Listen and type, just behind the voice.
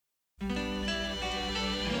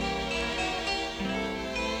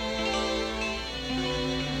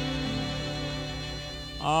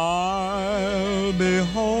I'll be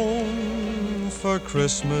home for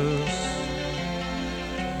Christmas.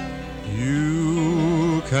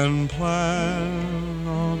 You can plan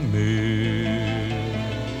on me.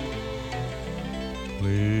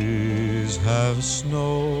 Please have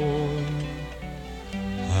snow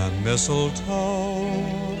and mistletoe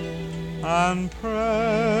and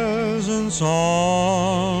presents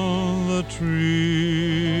on the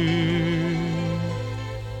tree.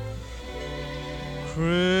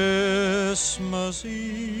 Christmas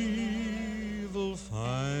Eve will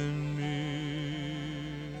find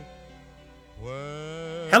me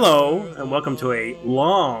where... Hello, and welcome to a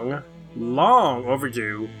long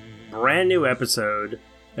overdue, brand new episode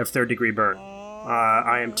of Third Degree Byrne.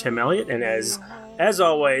 I am Tim Elliott, and as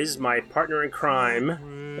always, my partner in crime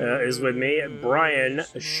is with me, Brian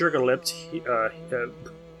Sugar-Lipped.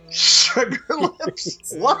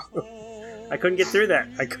 Sugar-Lips? What? I couldn't get through that.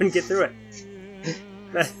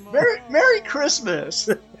 Merry Christmas!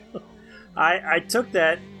 I took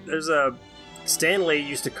that. There's a Stanley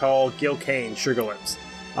used to call Gil Kane Sugar-Lips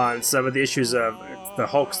on some of the issues of the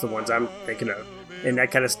Hulk's, the ones I'm thinking of, and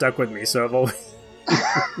that kind of stuck with me. So I've always.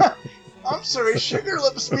 I'm sorry,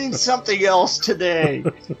 Sugar-Lips means something else today.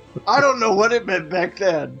 I don't know what it meant back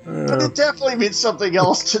then, but it definitely means something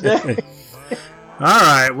else today. All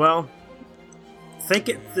right, well, think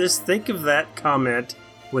of that comment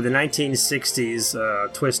with a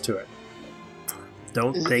 1960s twist to it.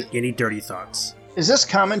 Don't think any dirty thoughts. Is this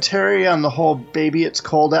commentary on the whole "baby, it's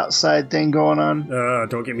cold outside" thing going on?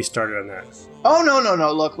 Don't get me started on that. Oh,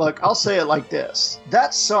 no. Look, I'll say it like this.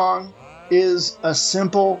 That song is a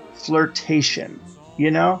simple flirtation,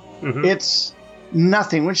 you know? Mm-hmm. It's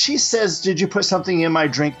nothing. When she says, "Did you put something in my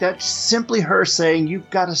drink?" that's simply her saying, "You've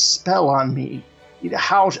got a spell on me." You know,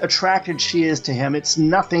 how attracted she is to him. It's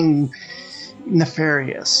nothing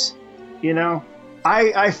nefarious, you know?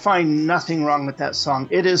 I find nothing wrong with that song.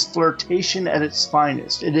 It is flirtation at its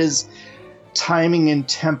finest. It is timing and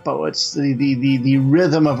tempo. It's the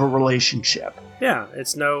rhythm of a relationship. Yeah,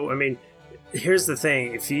 here's the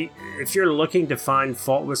thing. If you're looking to find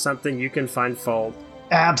fault with something, you can find fault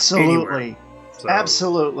absolutely. So.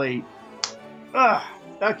 Absolutely.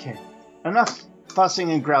 Okay. Enough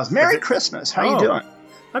fussing and grouse. Merry Christmas. How you doing?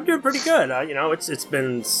 I'm doing pretty good. It's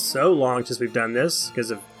been so long since we've done this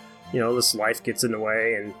because of this life gets in the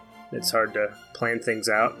way and it's hard to plan things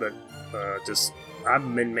out. But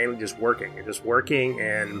I've been mainly just working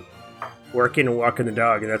and walking the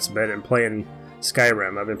dog, and that's about it. And playing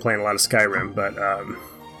Skyrim. I've been playing a lot of Skyrim, but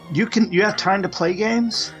you have time to play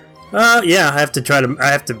games? Yeah, I have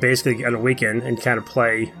to basically on a weekend and kind of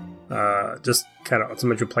play, just kind of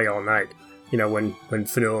sometimes you play all night. When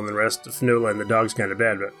Fanula and the dog's gone to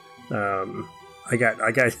bed. But I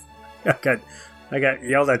got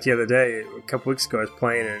yelled at the other day. A couple weeks ago, I was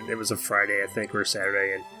playing, and it was a Friday, I think, or a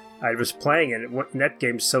Saturday, and I was playing, and that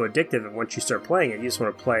game's so addictive that once you start playing it, you just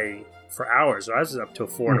want to play for hours. So I was up till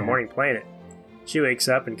 4 in the morning playing it. She wakes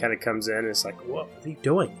up and kind of comes in, and it's like, "What are you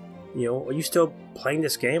doing? Are you still playing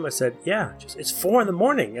this game?" I said, "Yeah, it's 4 in the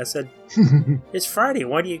morning." I said, "It's Friday.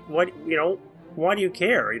 Why do you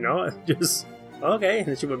care?" Just okay. And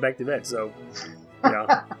then she went back to bed. So,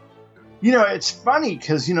 it's funny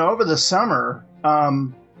because over the summer,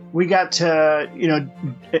 we got to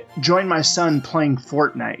join my son playing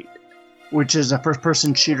Fortnite, which is a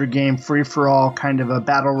first-person shooter game, free-for-all, kind of a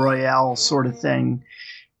battle royale sort of thing.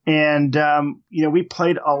 And we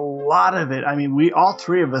played a lot of it. I mean, we all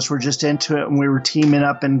three of us were just into it, and we were teaming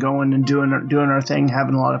up and going and doing our thing,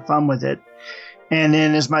 having a lot of fun with it. And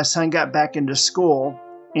then as my son got back into school,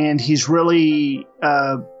 and he's really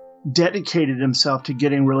dedicated himself to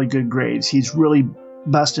getting really good grades. He's really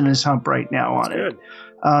busting his hump right now on it.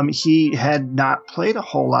 He had not played a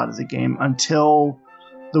whole lot of the game until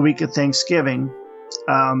the week of Thanksgiving.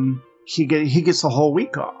 He gets the whole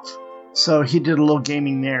week off. So he did a little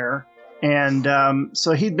gaming there. And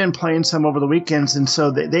so he'd been playing some over the weekends. And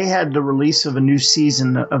so they had the release of a new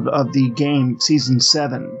season of the game, Season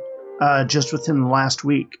 7. Just within the last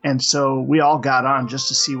week. And so we all got on just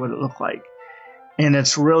to see what it looked like. And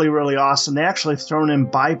it's really, really awesome. They actually have thrown in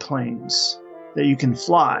biplanes that you can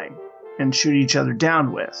fly and shoot each other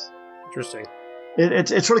down with. Interesting.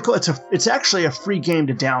 It's really cool. It's actually a free game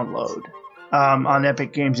to download on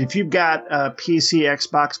Epic Games. If you've got a PC,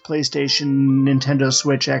 Xbox, PlayStation, Nintendo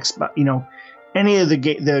Switch, Xbox, any of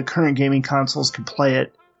the current gaming consoles can play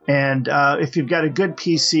it. And if you've got a good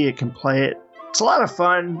PC, it can play it. It's a lot of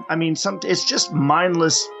fun. I mean, it's just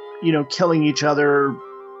mindless, killing each other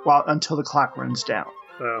until the clock runs down.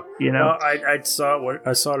 You know, well,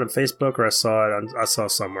 I saw it on Facebook, or I saw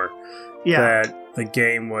somewhere that the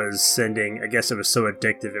game was sending. I guess it was so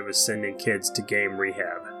addictive, it was sending kids to game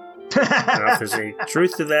rehab. I don't know if there's any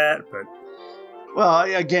truth to that, but well,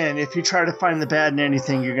 again, if you try to find the bad in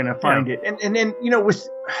anything, you're going to find it. And then, you know,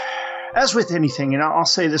 as with anything, and I'll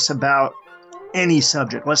say this about any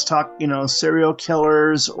subject. Let's talk, you know, serial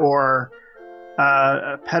killers or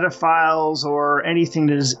pedophiles or anything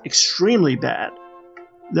that is extremely bad.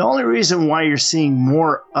 The only reason why you're seeing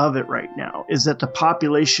more of it right now is that the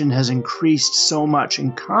population has increased so much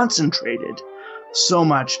and concentrated so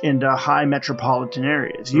much into high metropolitan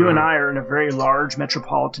areas. You and I are in a very large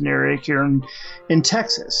metropolitan area here in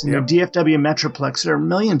Texas. In the DFW Metroplex, there are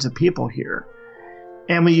millions of people here.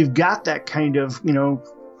 And when you've got that kind of, you know,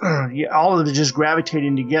 all of it just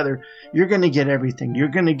gravitating together, you're going to get everything. You're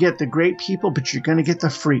going to get the great people, but you're going to get the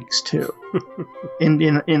freaks too,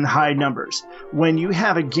 in high numbers. When you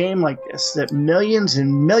have a game like this that millions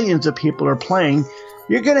and millions of people are playing,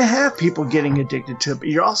 you're going to have people getting addicted to it, but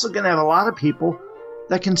you're also going to have a lot of people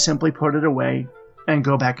that can simply put it away and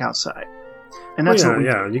go back outside. And that's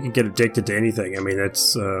you can get addicted to anything. I mean,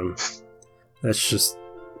 that's just,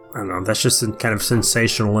 I don't know, that's just kind of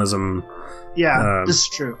sensationalism. Yeah, this is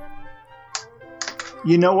true.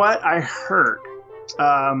 You know what? I heard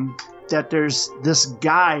that there's this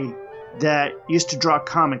guy that used to draw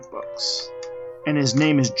comic books, and his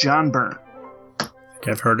name is John Byrne.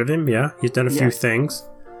 I've heard of him, yeah. He's done a few things.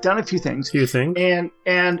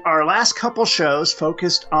 And our last couple shows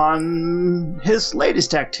focused on his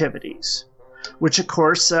latest activities, which, of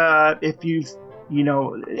course, if you've, you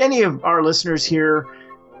know, any of our listeners here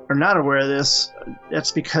are not aware of this,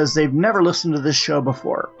 that's because they've never listened to this show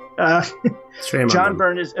before. John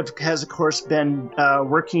Byrne has, of course, been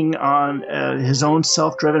working on his own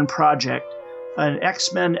self-driven project, an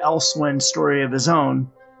X-Men Elsewhere story of his own,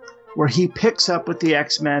 where he picks up with the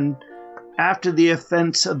X-Men after the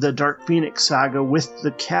events of the Dark Phoenix saga, with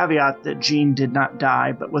the caveat that Jean did not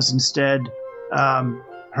die, but was instead,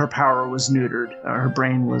 her power was neutered. Her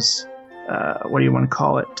brain was, what do you want to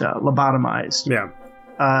call it, lobotomized. Yeah.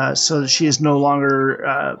 So that she is no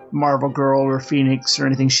longer Marvel Girl or Phoenix or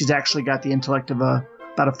anything. She's actually got the intellect of about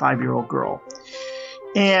a 5-year-old girl.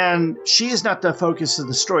 And she is not the focus of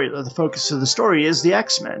the story. The focus of the story is the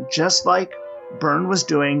X-Men, just like Byrne was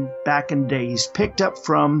doing back in the day. He's picked up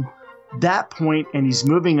from that point and he's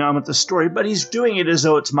moving on with the story, but he's doing it as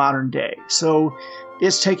though it's modern day. So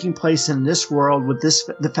it's taking place in this world with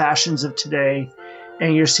the fashions of today,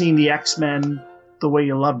 and you're seeing the X-Men the way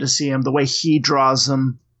you love to see them, the way he draws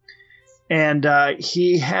them. And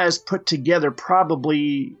he has put together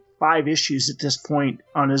probably 5 issues at this point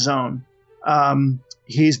on his own.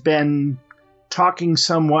 He's been talking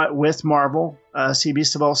somewhat with Marvel. CB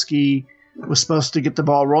Cebulski was supposed to get the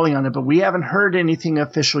ball rolling on it, but we haven't heard anything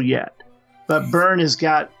official yet. But Byrne has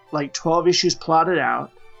got like 12 issues plotted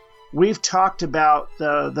out. We've talked about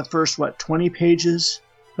the first, 20 pages?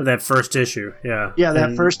 Of that first issue, yeah. Yeah,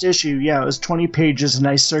 that first issue, it was 20 pages, a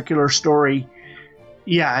nice circular story.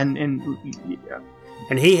 Yeah, and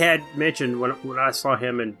he had mentioned when I saw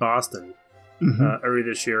him in Boston earlier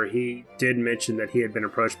this year, he did mention that he had been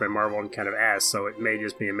approached by Marvel and kind of asked, so it may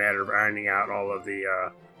just be a matter of ironing out all of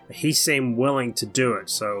the... he seemed willing to do it,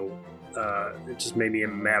 so it just may be a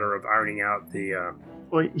matter of ironing out the...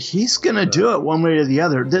 well, he's going to do it one way or the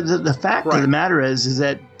other. The fact of the matter is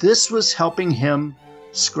that this was helping him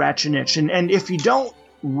scratch an itch. And if you don't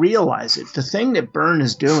realize it, the thing that Byrne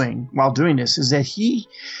is doing while doing this is that he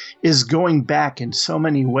is going back in so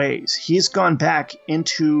many ways. He's gone back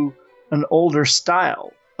into an older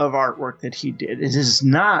style of artwork that he did. It is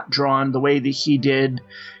not drawn the way that he did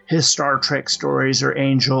his Star Trek stories or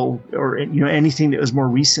Angel or anything that was more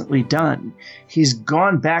recently done. He's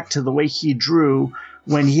gone back to the way he drew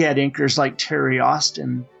when he had inkers like Terry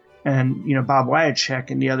Austin and Bob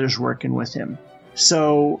Wiacek and the others working with him.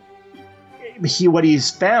 So what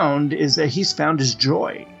he's found is that he's found his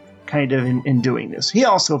joy kind of in doing this. He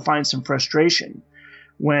also finds some frustration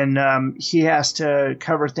when he has to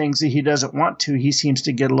cover things that he doesn't want to. He seems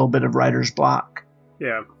to get a little bit of writer's block.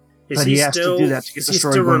 Yeah. But he has to do that to get the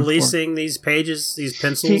story going. Is he still releasing these pages, these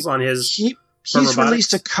pencils on his... He's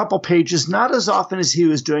released a couple pages, not as often as he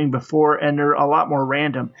was doing before, and they're a lot more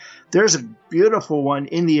random. There's a beautiful one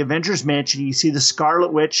in the Avengers Mansion. You see the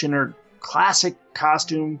Scarlet Witch in her classic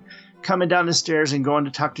costume coming down the stairs and going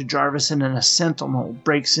to talk to Jarvis, and then a Sentinel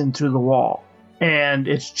breaks in through the wall. And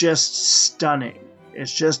it's just stunning.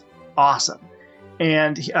 It's just awesome.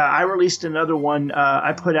 And I released another one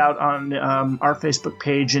I put out on our Facebook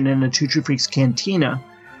page and in the Two True Freaks Cantina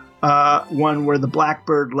one where the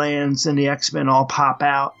Blackbird lands and the X-Men all pop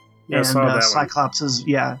out. Yeah, and I saw that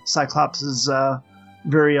Cyclops is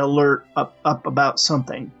very alert up about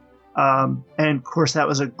something. And of course, that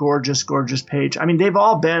was a gorgeous, gorgeous page. I mean, they've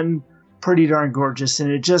all been pretty darn gorgeous,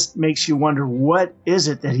 and it just makes you wonder, what is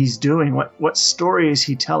it that he's doing? What story is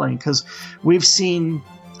he telling? Because we've seen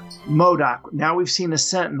MODOK, now we've seen a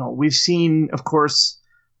Sentinel, we've seen, of course,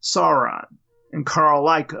 Sauron and Karl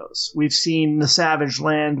Lycos, we've seen the Savage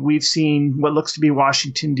Land, we've seen what looks to be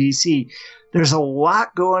Washington, D.C. There's a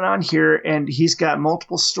lot going on here, and he's got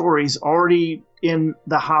multiple stories already in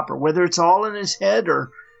the hopper. Whether it's all in his head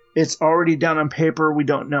or it's already done on paper, we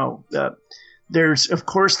don't know. There's, of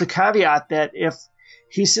course, the caveat that if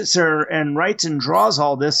he sits there and writes and draws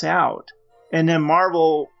all this out, and then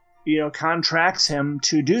Marvel, contracts him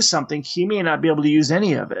to do something, he may not be able to use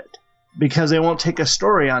any of it because they won't take a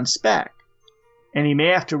story on spec. And he may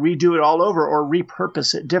have to redo it all over or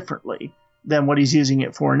repurpose it differently than what he's using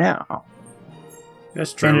it for now.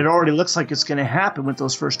 That's true. And it already looks like it's going to happen with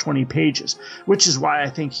those first 20 pages, which is why I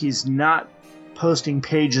think he's not posting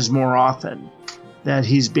pages more often, that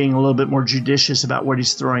he's being a little bit more judicious about what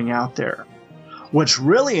he's throwing out there. What's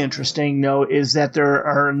really interesting, though, is that there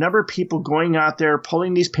are a number of people going out there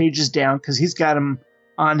pulling these pages down because he's got them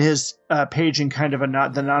on his page in kind of the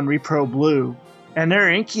non-repro blue, and they're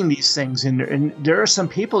inking these things in there. And there are some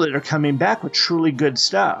people that are coming back with truly good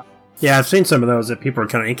stuff. Yeah, I've seen some of those that people are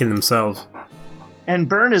kind of inking themselves. And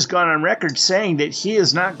Byrne has gone on record saying that he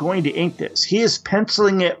is not going to ink this. He is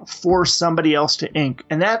penciling it for somebody else to ink.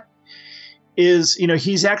 And that is,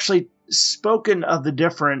 he's actually spoken of the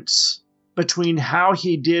difference between how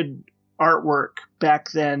he did artwork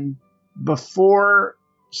back then, before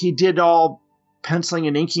he did all penciling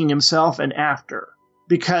and inking himself, and after.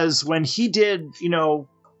 Because when he did,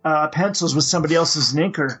 pencils with somebody else's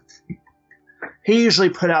inker, he usually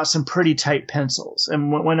put out some pretty tight pencils.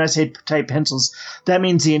 And when I say tight pencils, that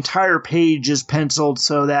means the entire page is penciled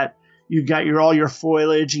so that you've got all your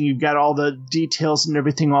foliage and you've got all the details and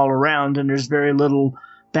everything all around, and there's very little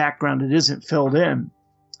background that isn't filled in.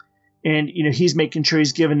 And, he's making sure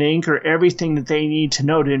he's giving the inker everything that they need to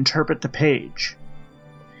know to interpret the page.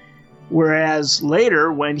 Whereas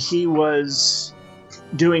later, when he was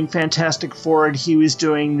doing Fantastic Four and he was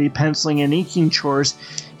doing the penciling and inking chores,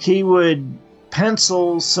 he would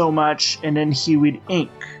pencil so much and then he would ink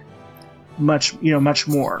much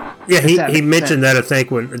more. Yeah, he mentioned that, I think,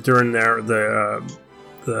 during the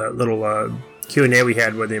little Q&A we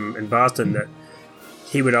had with him in Boston, that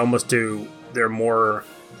he would almost do their more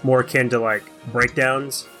akin to like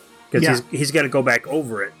breakdowns, because he's got to go back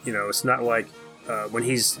over it. It's not like when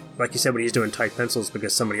he's, like you said, when he's doing tight pencils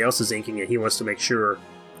because somebody else is inking it, he wants to make sure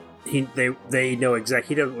they know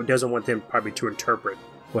exactly. He doesn't want them probably to interpret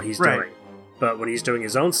what he's doing. But when he's doing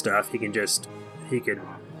his own stuff, he just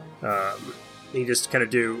kind of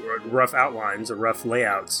do rough outlines or rough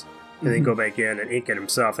layouts, and then go back in and ink it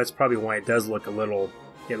himself. That's probably why it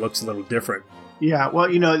looks a little different. Yeah, well,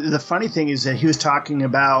 the funny thing is that he was talking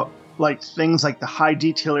about like things like the high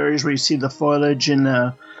detail areas where you see the foliage in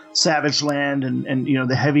the Savage Land and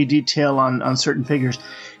the heavy detail on certain figures.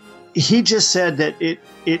 He just said that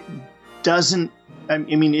it doesn't. I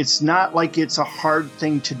mean, it's not like it's a hard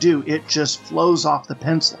thing to do. It just flows off the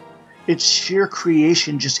pencil. It's sheer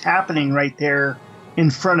creation just happening right there in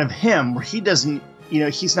front of him, where he doesn't,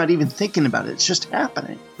 he's not even thinking about it. It's just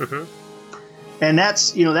happening. Mm-hmm. And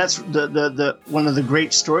that's the one of the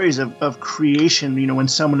great stories of creation, when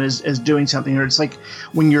someone is doing something. Or it's like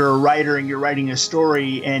when you're a writer and you're writing a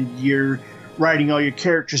story and you're writing all your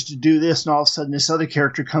characters to do this, and all of a sudden this other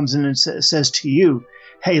character comes in and says to you,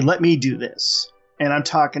 hey, let me do this. And I'm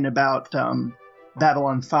talking about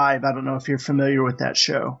Babylon 5. I don't know if you're familiar with that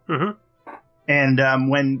show. Mm-hmm. And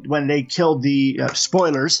when they killed the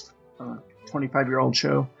spoilers, 25-year-old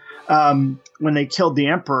show, when they killed the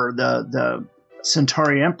Emperor, the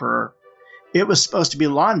Centauri Emperor, it was supposed to be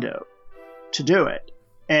Londo to do it.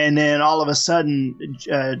 And then all of a sudden,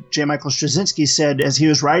 J. Michael Straczynski said, as he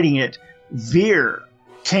was writing it, Veer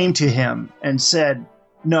came to him and said,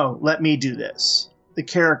 no, let me do this. The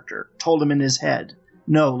character told him in his head,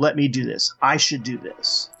 no, let me do this. I should do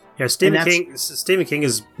this. Yeah, Stephen King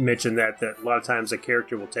has mentioned that a lot of times a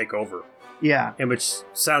character will take over. Yeah. And which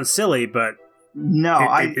sounds silly, but no,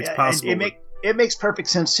 it's possible. It makes perfect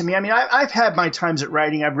sense to me. I mean, I've had my times at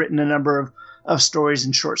writing. I've written a number of stories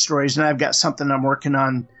and short stories, and I've got something I'm working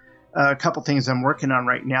on, a couple things I'm working on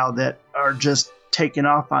right now that are just taking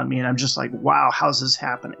off on me, and I'm just like, wow, how's this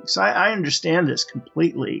happening? So I understand this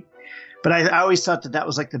completely. But I always thought that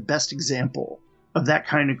was like the best example of that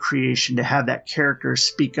kind of creation, to have that character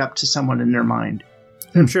speak up to someone in their mind.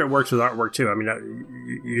 I'm sure it works with artwork too. I mean,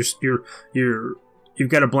 you've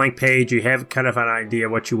got a blank page. You have kind of an idea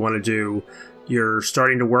what you want to do. You're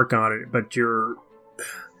starting to work on it, but you're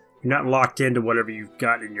not locked into whatever you've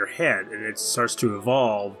got in your head, and it starts to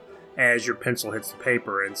evolve as your pencil hits the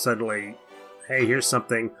paper, and suddenly, hey, here's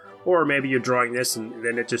something. Or maybe you're drawing this, and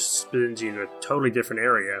then it just spins you in a totally different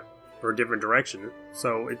area or a different direction.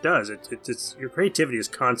 So it does. It's your creativity is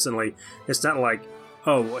constantly. It's not like,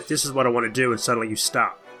 oh, this is what I want to do, and suddenly you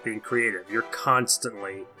stop being creative. You're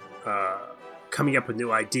constantly coming up with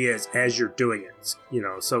new ideas as you're doing it.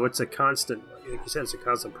 So it's a constant. Like you said, it's a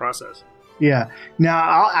constant process. Yeah.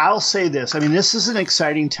 Now I'll say this. I mean, this is an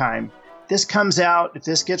exciting time. This comes out. If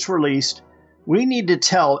this gets released, we need to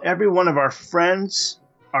tell every one of our friends,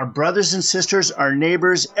 our brothers and sisters, our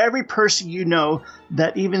neighbors, every person you know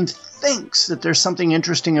that even thinks that there's something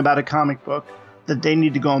interesting about a comic book, that they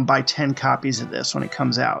need to go and buy 10 copies of this when it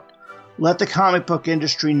comes out. Let the comic book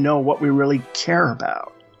industry know what we really care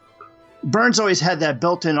about. Byrne's always had that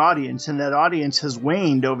built-in audience, and that audience has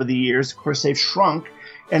waned over the years. Of course, they've shrunk,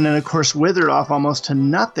 and then, of course, withered off almost to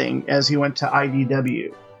nothing as he went to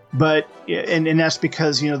IDW. But and that's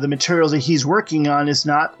because, the materials that he's working on is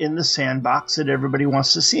not in the sandbox that everybody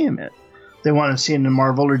wants to see him in. They want to see him in the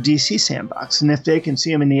Marvel or DC sandbox. And if they can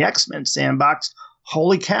see him in the X-Men sandbox,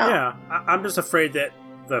 holy cow. Yeah, I'm just afraid that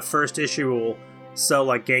the first issue will sell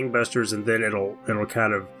like gangbusters, and then it'll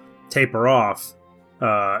kind of taper off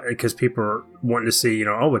because people are wanting to see,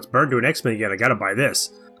 oh, it's Byrne doing X-Men again. I got to buy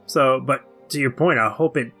this. So, but to your point, I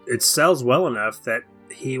hope it sells well enough that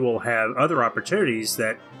he will have other opportunities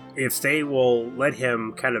that, if they will let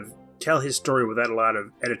him kind of tell his story without a lot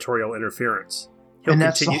of editorial interference,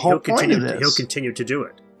 he'll continue to do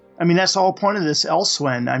it. I mean, that's the whole point of this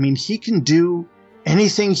Elsewhere. I mean, he can do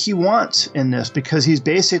anything he wants in this because he's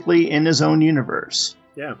basically in his own universe.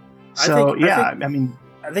 Yeah.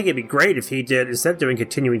 I think it'd be great if he did, instead of doing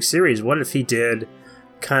continuing series, what if he did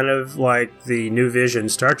kind of like the New Vision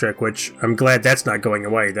Star Trek, which I'm glad that's not going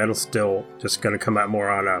away. That'll still just going to come out more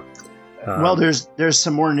on a... well, there's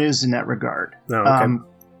some more news in that regard. Oh, okay.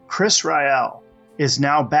 Chris Rael is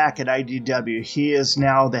now back at IDW. He is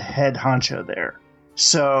now the head honcho there.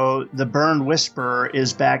 So the Byrne Whisperer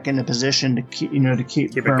is back in a position to keep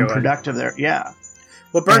Byrne productive there. Yeah.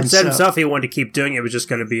 Well, Byrne said himself he wanted to keep doing it. It was just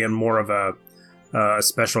going to be in more of a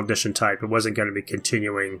special edition type. It wasn't going to be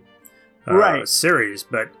continuing series.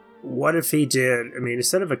 But what if he did? I mean,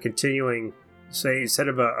 instead of a continuing, say, instead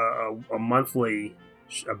of a monthly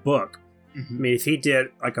book. Mm-hmm. I mean, if he did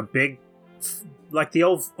like a big, like the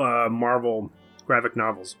old Marvel graphic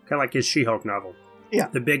novels, kind of like his She-Hulk novel. Yeah.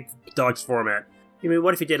 The big deluxe format. I mean,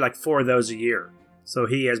 what if he did like 4 of those a year? So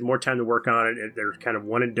he has more time to work on it. They're kind of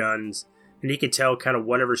one and dones, and he could tell kind of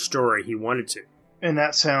whatever story he wanted to. And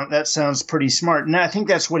that sounds pretty smart. And I think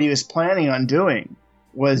that's what he was planning on doing.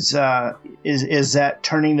 Is that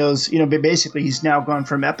turning those? Basically, he's now gone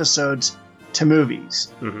from episodes to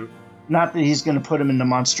movies. Mm-hmm. Not that he's going to put them into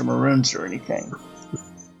Monster Maroons or anything,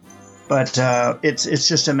 but it's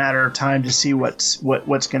just a matter of time to see what's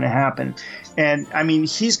going to happen. And I mean,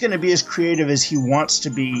 he's going to be as creative as he wants to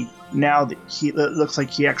be now that it looks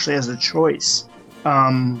like he actually has a choice.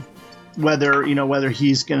 Whether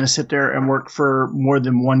he's going to sit there and work for more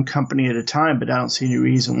than one company at a time, but I don't see any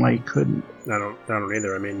reason why he couldn't. I don't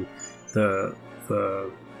either. I mean, the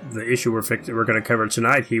issue we're going to cover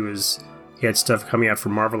tonight, he had stuff coming out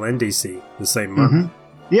from Marvel and DC the same month.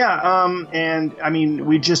 Mm-hmm. Yeah, and I mean,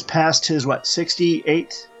 we just passed his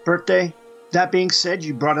 68th birthday. That being said,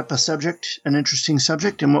 you brought up an interesting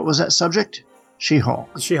subject, and what was that subject?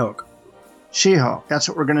 She-Hulk. She-Hulk. She-Hulk. That's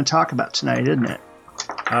what we're going to talk about tonight, isn't it?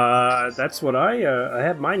 That's what I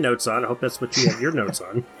have my notes on. I hope that's what you have your notes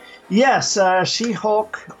on. Yes,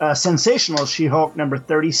 She-Hulk, Sensational She-Hulk number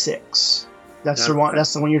 36. That's the one.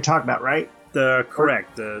 That's the one you're talking about, right?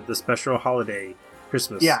 Correct. The special holiday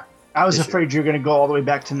Christmas. Yeah, I was afraid you were going to go all the way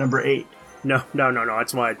back to number 8. No.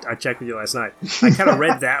 That's why I checked with you last night. I kind of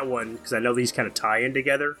read that one because I know these kind of tie in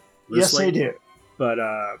together loosely. Yes, they do. But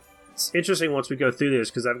it's interesting once we go through this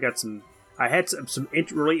because I had some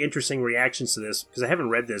really interesting reactions to this because I haven't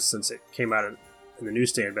read this since it came out in the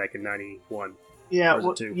newsstand back in 91. Yeah,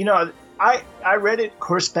 well, I read it, of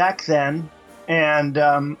course, back then, and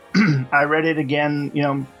I read it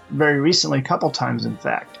again, very recently, a couple times, in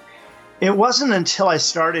fact. It wasn't until I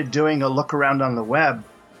started doing a look around on the web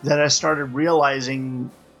that I started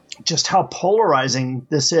realizing just how polarizing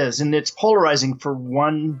this is. And it's polarizing for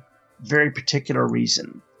one very particular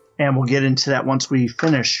reason. And we'll get into that once we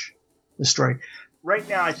finish the story. Right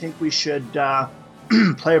now, I think we should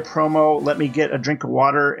play a promo. Let me get a drink of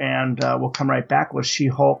water, and we'll come right back with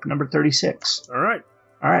She-Hulk number 36. All right.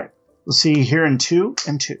 We'll see you here in 2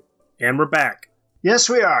 and 2. And we're back. Yes,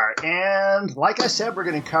 we are. And like I said, we're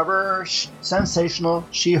going to cover Sensational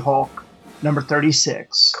She-Hulk number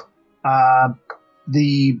 36.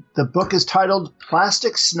 The book is titled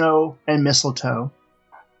Plastic Snow and Mistletoe.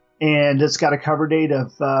 And it's got a cover date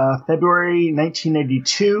of February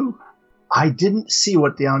 1982. I didn't see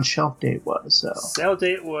what the on-shelf date was. So. Sale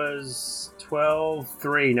date was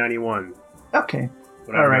 12/3/91. Okay.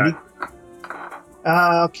 Alrighty.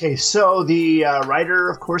 Okay, so the writer,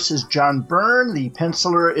 of course, is John Byrne. The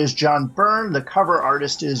penciler is John Byrne. The cover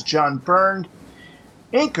artist is John Byrne.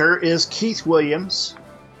 Inker is Keith Williams.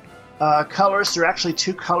 Colorists, there are actually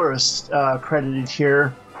 2 colorists credited here.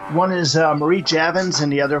 One is Marie Javins,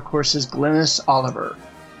 and the other, of course, is Glynis Oliver.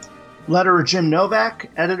 Letterer Jim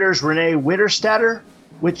Novak. Editors Renee Witterstatter,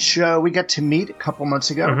 which we got to meet a couple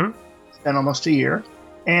months ago. Mm-hmm. It's been almost a year.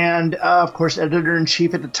 And, of course,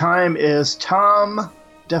 editor-in-chief at the time is Tom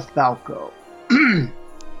DeFalco.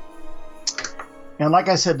 And like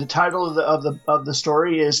I said, the title of the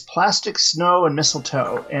story is Plastic Snow and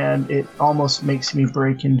Mistletoe, and it almost makes me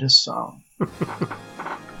break into song.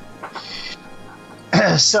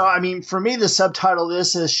 So, I mean, for me, the subtitle of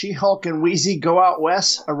this is She-Hulk and Wheezy Go Out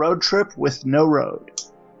West, a road trip with no road.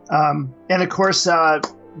 And, of course,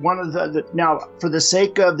 one of now, for the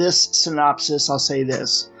sake of this synopsis, I'll say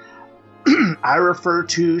this. I refer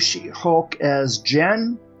to She-Hulk as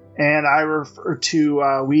Jen, and I refer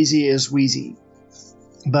to Wheezy as Wheezy.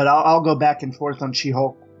 But I'll go back and forth on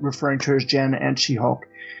She-Hulk, referring to her as Jen and She-Hulk.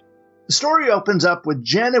 The story opens up with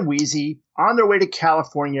Jen and Wheezy on their way to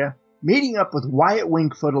California, meeting up with Wyatt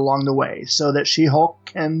Wingfoot along the way, so that She-Hulk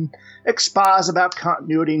can expose about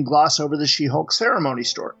continuity and gloss over the She-Hulk ceremony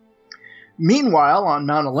story. Meanwhile, on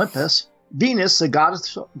Mount Olympus, Venus, the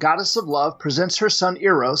goddess of love, presents her son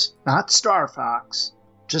Eros, not Star Fox,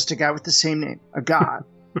 just a guy with the same name, a god.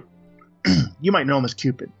 You might know him as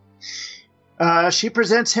Cupid. She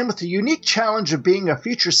presents him with the unique challenge of being a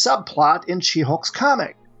future subplot in She-Hulk's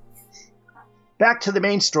comic. Back to the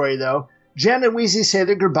main story, though. Jen and Wheezy say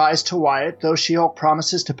their goodbyes to Wyatt, though She-Hulk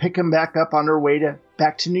promises to pick him back up on her way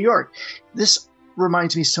back to New York. This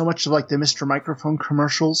reminds me so much of like the Mr. Microphone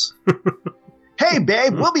commercials. Hey,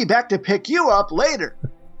 babe, we'll be back to pick you up later.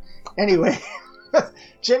 Anyway,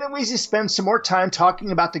 Jen and Wheezy spend some more time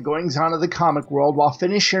talking about the goings-on of the comic world while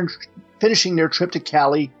finishing their trip to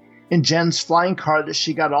Cali in Jen's flying car that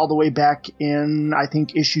she got all the way back in, I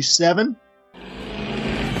think, issue 7.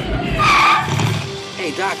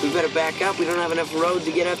 Hey, Doc, we better back up. We don't have enough road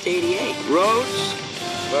to get up to 88. Roads?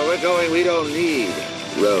 Well, we're going. We don't need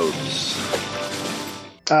roads.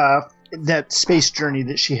 That space journey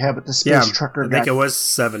that she had with the space trucker guy. I think it was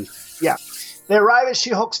 7. Yeah. They arrive at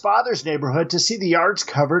She-Hulk's father's neighborhood to see the yards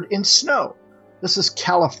covered in snow. This is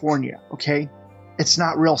California, okay? It's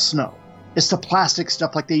not real snow. It's the plastic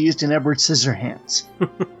stuff like they used in Edward Scissorhands.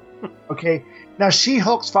 Okay? Now,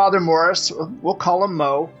 She-Hulk's father, Morris, we'll call him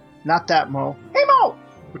Mo, not that Mo. Hey, Mo!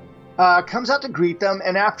 Comes out to greet them,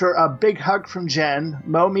 and after a big hug from Jen,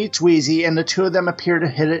 Mo meets Wheezy, and the two of them appear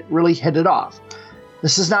to really hit it off.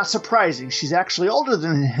 This is not surprising. She's actually older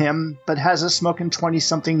than him, but has a smoking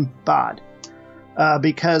 20-something bod.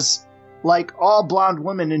 Because, like all blonde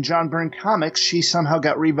women in John Byrne comics, she somehow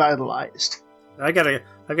got revitalized. I've got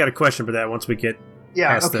a question for that once we get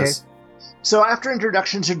past this. So after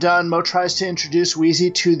introductions are done, Mo tries to introduce Wheezy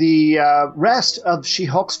to the rest of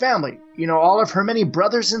She-Hulk's family. You know, all of her many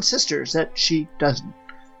brothers and sisters that she doesn't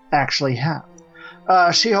actually have.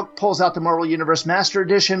 She-Hulk pulls out the Marvel Universe Master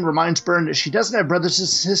Edition, reminds Byrne that she doesn't have brothers and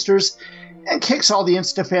sisters, and kicks all the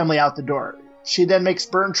Insta family out the door. She then makes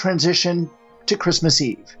Byrne transition to Christmas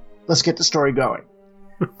Eve. Let's get the story going.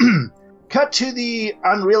 Cut to the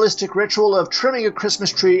unrealistic ritual of trimming a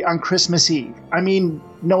Christmas tree on Christmas Eve. I mean,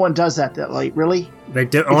 no one does that late, really. They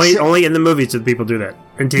do, only in the movies do people do that.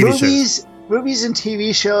 In TV shows. Movies and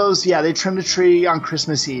TV shows, yeah, they trim the tree on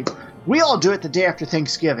Christmas Eve. We all do it the day after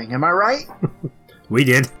Thanksgiving, am I right? We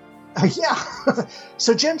did. Yeah.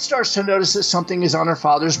 So Jen starts to notice that something is on her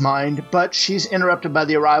father's mind, but she's interrupted by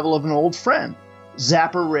the arrival of an old friend,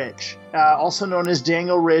 Zapper Ridge, also known as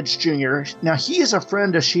Daniel Ridge Jr. Now, he is a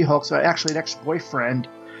friend of She-Hulk's, actually an ex-boyfriend,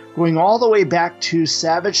 going all the way back to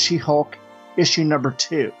Savage She-Hulk issue number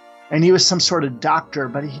 2. And he was some sort of doctor,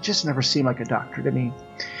 but he just never seemed like a doctor to me.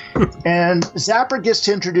 And Zapper gets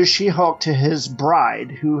to introduce She-Hulk to his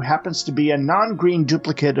bride, who happens to be a non-green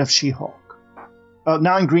duplicate of She-Hulk.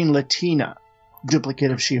 Non-green Latina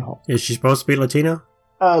duplicate of She-Hulk. Is she supposed to be Latina?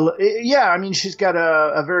 Yeah, I mean, she's got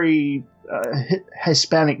a very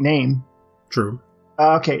Hispanic name. True.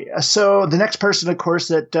 Okay, so the next person, of course,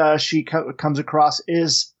 that she comes across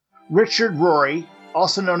is Richard Rory,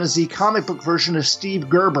 also known as the comic book version of Steve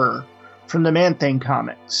Gerber from the Man-Thing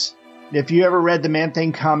comics. If you ever read the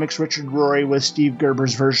Man-Thing comics, Richard Rory was Steve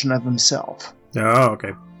Gerber's version of himself. Oh,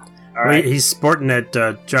 okay. All right. He's sporting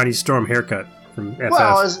that Johnny Storm haircut from FF.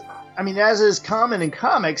 Well, as is common in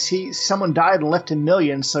comics, someone died and left him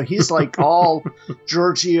millions, so he's like all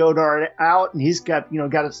Giorgio'd out, and he's got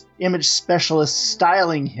his image specialist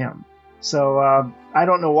styling him. So I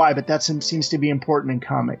don't know why, but that seems to be important in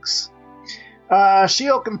comics.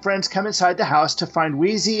 She-Hulk and friends come inside the house to find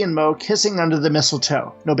Wheezy and Mo kissing under the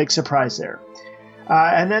mistletoe. No big surprise there.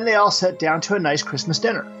 And then they all sit down to a nice Christmas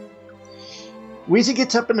dinner. Wheezy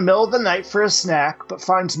gets up in the middle of the night for a snack, but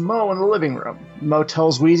finds Mo in the living room. Mo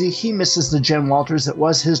tells Wheezy he misses the Jen Walters that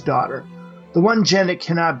was his daughter. The one Jen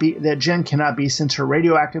that Jen cannot be since her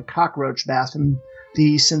radioactive cockroach bath in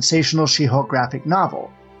the Sensational She-Hulk graphic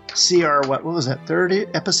novel. See our, what was that, third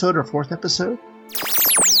episode or fourth episode?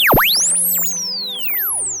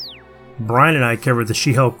 Brian and I covered the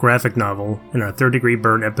She-Hulk graphic novel in our Third Degree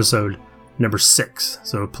Byrne episode number 6.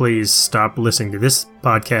 So please stop listening to this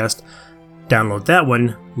podcast, download that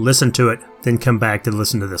one, listen to it, then come back to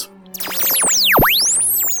listen to this one.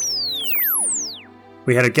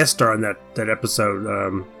 We had a guest star on that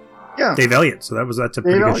episode, Dave Elliott, so that's a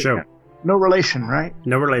pretty good show. Yeah. No relation, right?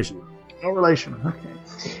 No relation. No relation,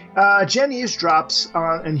 okay. Jen eavesdrops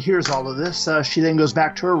and hears all of this. She then goes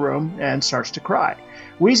back to her room and starts to cry.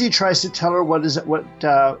 Wheezy tries to tell her what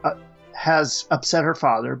has upset her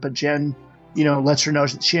father, but Jen, lets her know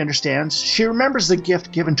that she understands. She remembers the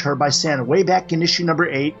gift given to her by Santa way back in issue number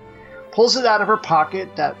 8, pulls it out of her pocket.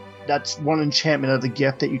 That's one enchantment of the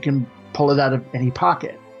gift, that you can pull it out of any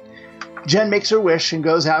pocket. Jen makes her wish and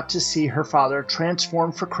goes out to see her father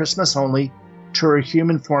transformed for Christmas only to her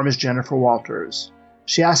human form as Jennifer Walters.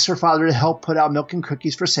 She asks her father to help put out milk and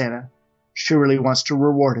cookies for Santa. She really wants to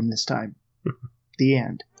reward him this time. The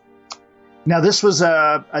end. Now, this was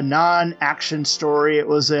a non-action story. It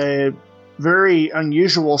was a very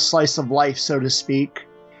unusual slice of life, so to speak.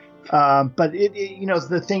 But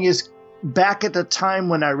the thing is, back at the time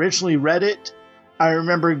when I originally read it, I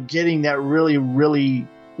remember getting that really, really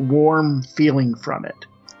warm feeling from it.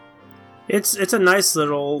 It's a nice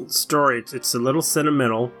little story. It's a little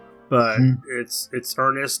sentimental, but it's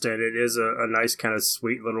earnest, and it is a nice kind of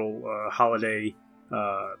sweet little holiday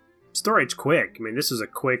story. It's quick. I mean, this is a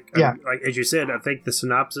quick. Yeah. Like as you said, I think the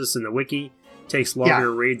synopsis and the wiki takes longer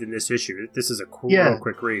to read than this issue. This is a real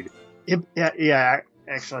quick read.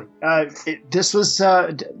 Actually, this was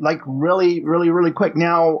really, really, really quick.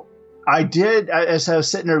 Now, I did, as I was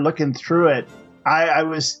sitting there looking through it, I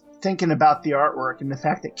was thinking about the artwork and the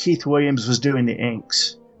fact that Keith Williams was doing the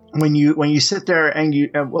inks. When you sit there and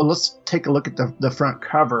let's take a look at the front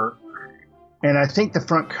cover, and I think the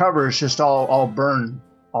front cover is just all Byrne,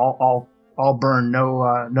 all Byrne,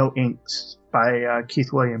 no inks by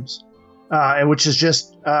Keith Williams, which is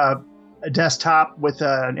just a desktop with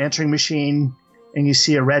an answering machine, and you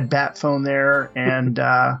see a red bat phone there, and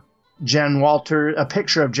Jen Walters, a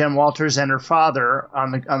picture of Jen Walters and her father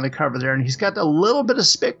on the cover there, and he's got a little bit of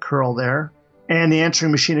spit curl there. And the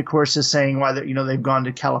answering machine, of course, is saying why they've gone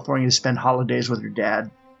to California to spend holidays with their dad.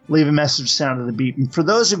 Leave a message, sound of the beep. And for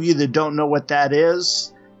those of you that don't know what that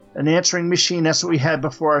is, an answering machine, that's what we had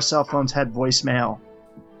before our cell phones had voicemail.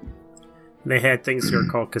 They had things that are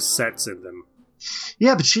called cassettes in them.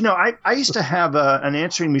 Yeah, but I used to have an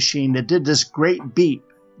answering machine that did this great beep.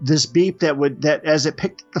 This beep that as it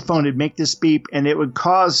picked up the phone, it'd make this beep, and it would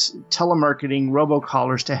cause telemarketing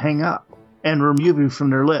robocallers to hang up and remove you from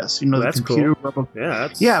their list. That's the computer. Cool.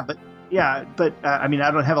 But I mean, I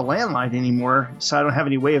don't have a landline anymore, so I don't have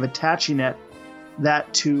any way of attaching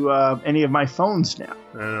that to any of my phones now.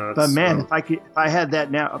 But man, if I had that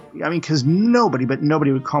now, I mean, because nobody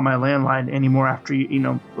would call my landline anymore after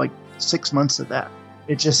like 6 months of that.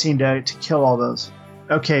 It just seemed to kill all those.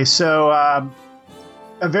 Okay, so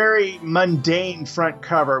a very mundane front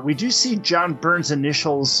cover. We do see John Byrne's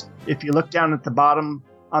initials. If you look down at the bottom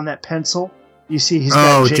on that pencil, you see he's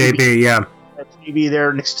got JB, yeah. JB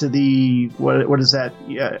there next to the what is that?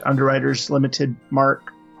 Underwriters Limited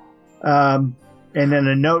mark. And then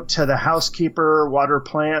a note to the housekeeper, water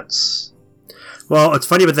plants. Well, it's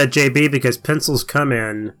funny about that JB because pencils come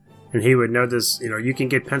in, and he would know this. You can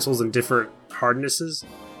get pencils in different hardnesses.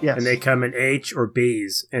 Yes. And they come in H or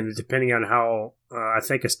Bs, and depending on how, I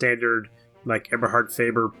think a standard like Eberhard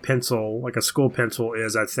Faber pencil, like a school pencil,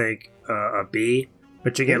 is I think a B.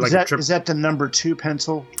 But you get is that the number 2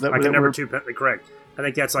 pencil? Like the number 2 pencil, correct? I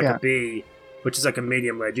think that's like a B, which is like a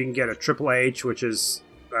medium lead. You can get a triple H, which is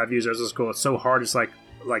I've used as a school. It's so hard, it's like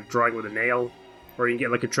drawing with a nail, or you can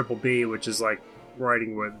get like a triple B, which is like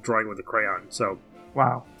drawing with a crayon. So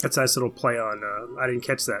Wow. That's a nice little play on. I didn't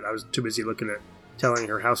catch that. I was too busy looking at telling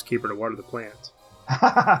her housekeeper to water the plants.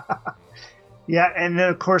 Yeah, and then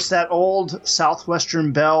of course that old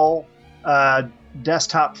Southwestern Bell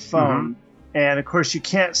desktop phone, and of course you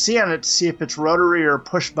can't see on it to see if it's rotary or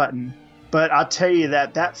push button. But I'll tell you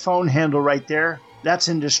that phone handle right there, that's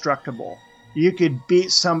indestructible. You could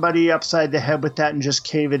beat somebody upside the head with that and just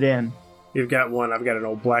cave it in. You've got one. I've got an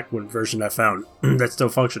old Blackwood version I found that still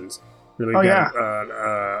functions. Then we've got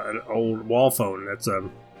an old wall phone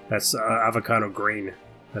that's avocado green.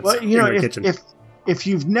 That's well, you know, if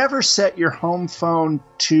you've never set your home phone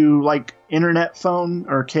to like internet phone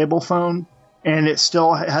or cable phone, and it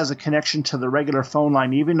still has a connection to the regular phone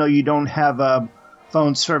line, even though you don't have a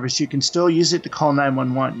phone service, you can still use it to call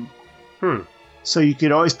 911. So you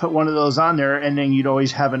could always put one of those on there, and then you'd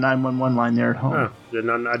always have a 911 line there at home.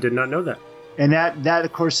 I did not know that. And that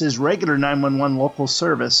of course, is regular 911 local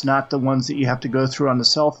service, not the ones that you have to go through on the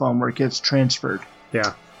cell phone where it gets transferred.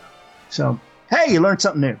 Yeah. So, hey, you learned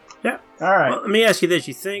something new. Yeah. All right. Well, let me ask you this.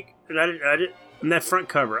 You think, and I did, on that front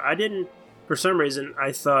cover, I didn't, for some reason,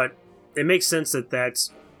 I thought it makes sense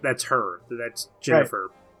that's her, that's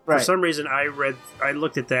Jennifer. Right. For some reason, I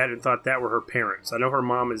looked at that and thought that were her parents. I know her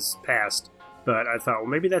mom is passed, but I thought, well,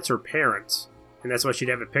 maybe that's her parents, and that's why she'd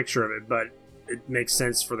have a picture of it, but it makes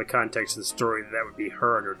sense for the context of the story that would be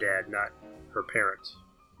her and her dad, not her parents.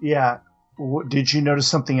 Yeah. Did you notice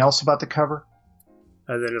something else about the cover?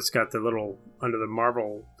 And then it's got the little, under the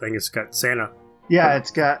Marvel thing, it's got Santa. Yeah,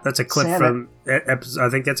 it's got That's a clip Santa. from, I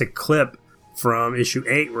think that's a clip from issue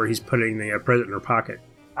 8 where he's putting the present in her pocket.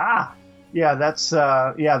 Ah, yeah, that's,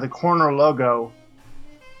 the corner logo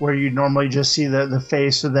where you normally just see the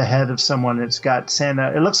face or the head of someone. It's got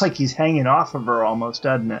Santa. It looks like he's hanging off of her almost,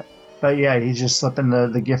 doesn't it? But yeah, he's just slipping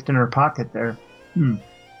the gift in her pocket there. And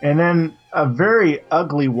then a very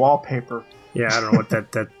ugly wallpaper. Yeah, I don't know what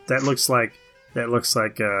that looks like. That looks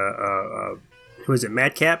like who is it?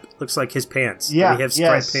 Madcap? Looks like his pants. Yeah, Did he have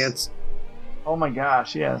striped pants? Oh my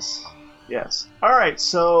gosh, yes. All right,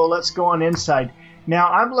 so let's go on inside. Now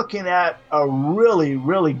I'm looking at a really,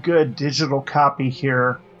 really good digital copy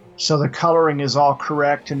here, so the coloring is all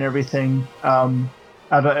correct and everything.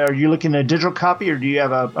 Are you looking at a digital copy, or do you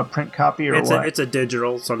have a print copy, or what? It's a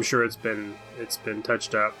digital, so I'm sure it's been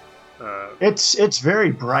touched up. It's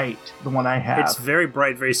very bright, the one I have. It's very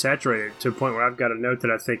bright, very saturated, to a point where I've got a note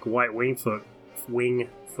that I think White Wingfoot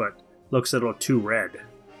looks a little too red.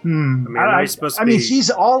 I mean, he's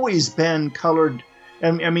always been colored.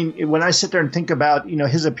 I mean, when I sit there and think about,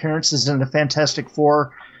 his appearances in the Fantastic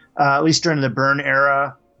Four, at least during the Byrne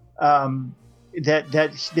era,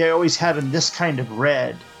 that they always had him this kind of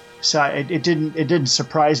red. So it didn't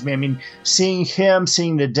surprise me. I mean, seeing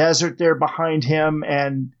the desert there behind him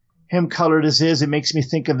and him colored as is, it makes me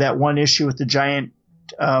think of that one issue with the giant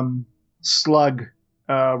slug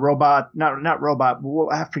robot. Not robot.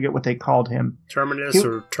 I forget what they called him. Terminus.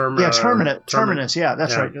 Terminus. Yeah,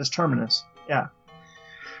 that's right. It was Terminus. Yeah.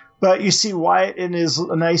 But you see Wyatt in his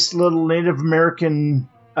nice little Native American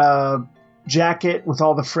jacket with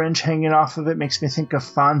all the fringe hanging off of it. Makes me think of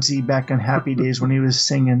Fonzie back in Happy Days when he was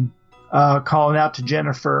singing, calling out to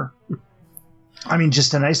Jennifer. I mean,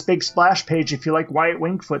 just a nice big splash page. If you like Wyatt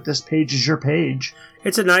Wingfoot, this page is your page.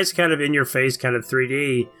 It's a nice kind of in-your-face kind of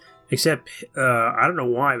 3D, except I don't know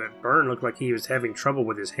why, but Byrne looked like he was having trouble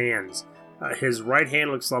with his hands. His right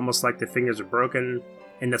hand looks almost like the fingers are broken,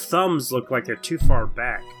 and the thumbs look like they're too far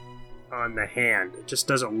back on the hand. It just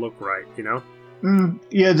doesn't look right,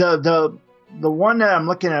 Yeah, the one that I'm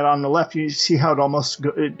looking at on the left, you see how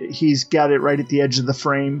he's got it right at the edge of the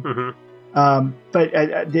frame. Mm-hmm. But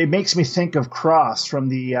it makes me think of Cross from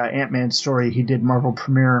the Ant-Man story he did Marvel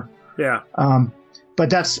Premiere. Yeah. But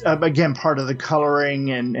that's again part of the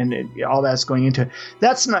coloring and all that's going into it.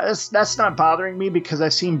 That's not bothering me because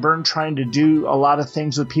I've seen Byrne trying to do a lot of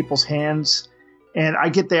things with people's hands, and I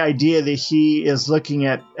get the idea that he is looking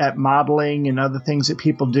at modeling and other things that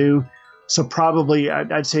people do. So probably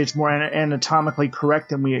I'd say it's more anatomically correct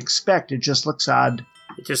than we expect. It just looks odd.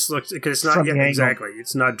 It just looks because it's not exactly.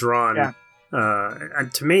 It's not drawn. Yeah.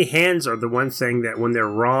 And to me, hands are the one thing that when they're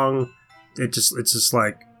wrong, it's just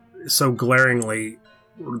like so glaringly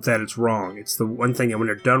that it's wrong. It's the one thing that when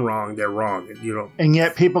they're done wrong, they're wrong. And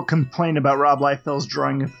yet people complain about Rob Liefeld's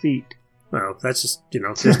drawing of feet. Well, that's just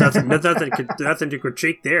there's nothing to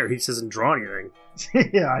critique there. He just doesn't draw anything.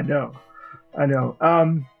 Yeah, I know.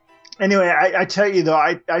 Anyway, I tell you though,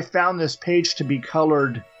 I found this page to be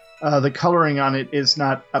colored. The coloring on it is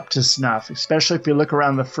not up to snuff, especially if you look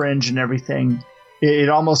around the fringe and everything. It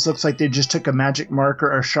almost looks like they just took a magic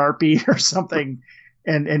marker or Sharpie or something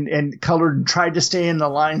and colored and tried to stay in the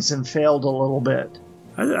lines and failed a little bit.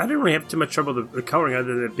 I didn't really have too much trouble with the coloring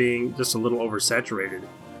other than it being just a little oversaturated.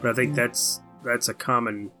 But I think that's a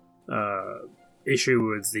common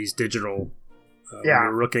issue with these digital. When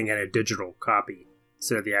you're looking at a digital copy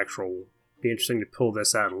instead of the actual. Be interesting to pull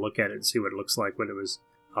this out and look at it and see what it looks like when it was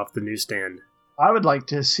off the newsstand. I would like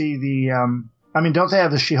to see the. Don't they have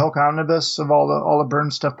the She-Hulk omnibus of all the Byrne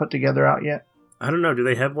stuff put together out yet? I don't know. Do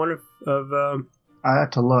they have one of? I have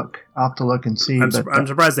to look. I'll have to look and see. I'm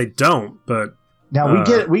surprised they don't. But now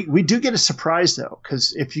we do get a surprise though,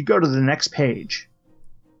 because if you go to the next page,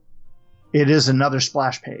 it is another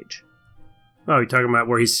splash page. Oh, you're talking about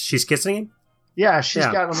where she's kissing him? Yeah, she's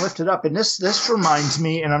got him lifted up. And this reminds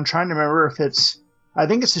me, and I'm trying to remember if it's... I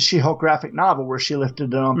think it's a She-Hulk graphic novel where she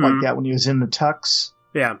lifted him up like that when he was in the tux.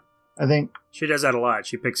 Yeah. I think... She does that a lot.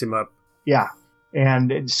 She picks him up. Yeah.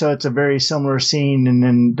 And so it's a very similar scene, and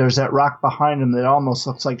then there's that rock behind him that almost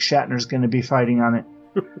looks like Shatner's going to be fighting on it.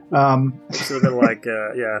 It's a little like,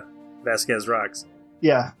 Vasquez rocks.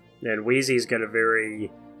 Yeah. And Wheezy's got a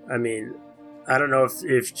very... I mean, I don't know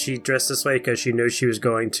if she dressed this way because she knew she was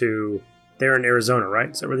going to... They're in Arizona, right?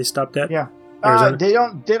 Is that where they stopped at? Yeah. They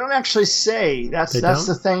don't actually say. That's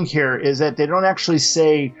the thing here, is that they don't actually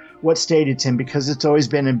say what state it's in because it's always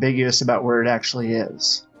been ambiguous about where it actually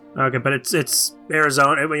is. Okay, but it's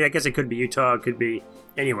Arizona. I mean, I guess it could be Utah. It could be...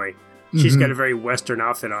 Anyway, she's got a very Western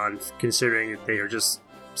outfit on, considering that they are just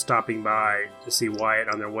stopping by to see Wyatt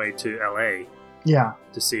on their way to L.A. Yeah.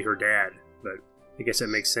 To see her dad. But I guess that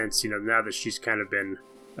makes sense, now that she's kind of been...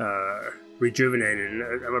 rejuvenated,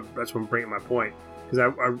 and that's what I'm bringing my point, because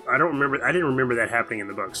I don't remember. I didn't remember that happening in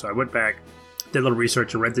the book, so I went back, did a little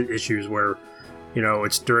research, and read the issues where,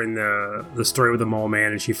 it's during the story with the mole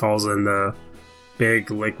man, and she falls in the big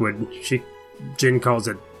liquid. Jen calls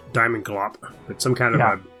it diamond glop, but some kind of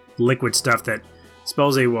a liquid stuff that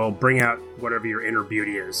supposedly will bring out whatever your inner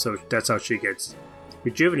beauty is. So that's how she gets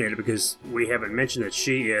rejuvenated, because we haven't mentioned that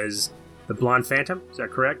she is the blonde phantom. Is that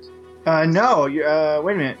correct? No.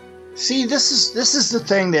 Wait a minute. See, this is the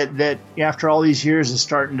thing that after all these years is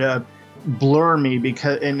starting to blur me,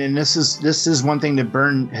 because and this is one thing that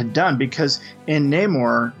Byrne had done, because in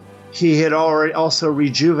Namor he had already also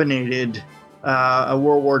rejuvenated a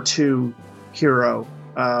World War II hero,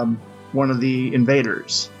 one of the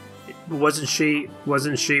invaders. Wasn't she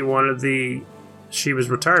one of the? She was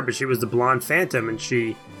retired, but she was the blonde phantom, and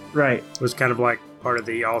she was kind of like part of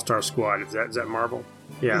the All-Star squad. Is that Marvel?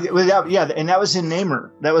 Yeah, and that was in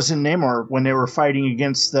Namor. That was in Namor when they were fighting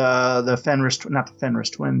against the Fenris, not the Fenris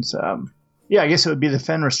twins. I guess it would be the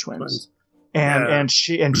Fenris twins. And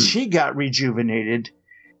she got rejuvenated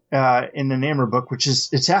in the Namor book, which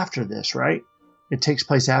it's after this, right? It takes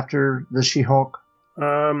place after the She-Hulk.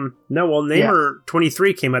 No, well, Namor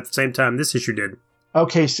 23 came out at the same time this issue did.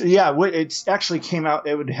 Okay, so it actually came out.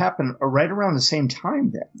 It would happen right around the same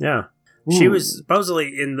time then. Yeah, Ooh. She was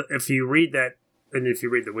supposedly if you read that. And if you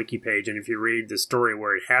read the wiki page and if you read the story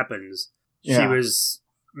where it happens, she was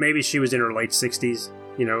in her late 60s,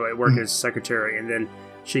 at work as secretary, and then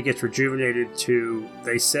she gets rejuvenated to,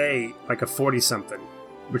 they say, like a 40-something,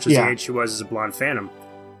 which is the age she was as a blonde phantom.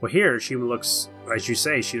 Well, here she looks, as you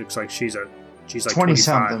say, she looks like she's like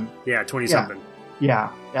 20-something. Yeah, 20-something.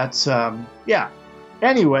 Yeah, that's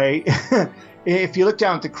Anyway. If you look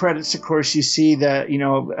down at the credits, of course, you see that,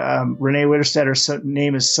 Renee Witterstedter's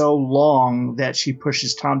name is so long that she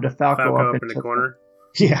pushes Tom DeFalco up in the corner.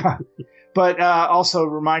 Yeah. But also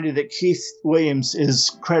reminded that Keith Williams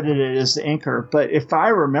is credited as the inker. But if I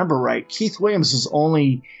remember right, Keith Williams was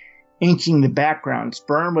only inking the backgrounds.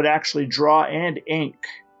 Byrne would actually draw and ink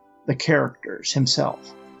the characters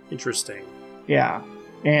himself. Interesting. Yeah.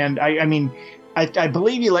 And I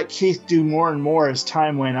believe he let Keith do more and more as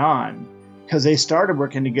time went on. Because they started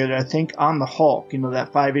working together, I think, on the Hulk.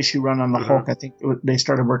 That 5-issue run on the Hulk, I think they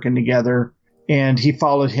started working together. And he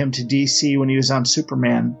followed him to DC when he was on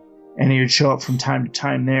Superman. And he would show up from time to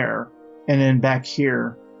time there. And then back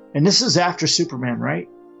here. And this is after Superman, right?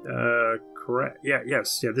 Correct. Yeah,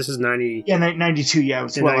 yes. Yeah, this is 90... Yeah, 92, yeah. It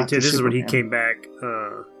was 92. This is when he came back.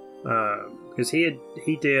 Because he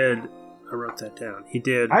did... I wrote that down. He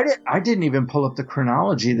did... I didn't even pull up the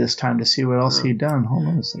chronology this time to see what else he'd done. Hold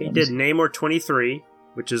on a second. He did Namor 23,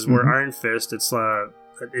 which is where Iron Fist... It's that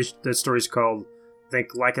story's called, I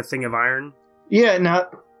think, Like a Thing of Iron. Yeah, now...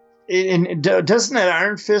 doesn't that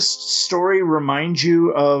Iron Fist story remind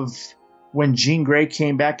you of when Jean Grey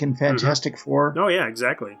came back in Fantastic Four? Oh, yeah,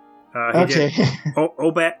 exactly. Okay.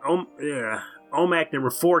 OMAC number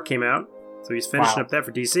 4 came out, so he's finishing up that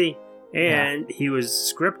for DC. And he was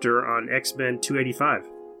scripter on X-Men 285.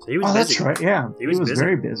 So he was busy. That's right, yeah. He was busy.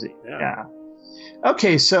 Very busy. Yeah.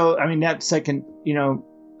 Okay, so I mean that second,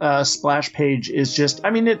 splash page is just. I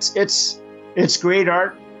mean, it's great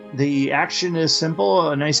art. The action is simple.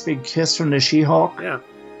 A nice big kiss from the She-Hulk. Yeah.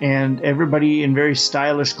 And everybody in very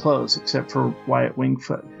stylish clothes, except for Wyatt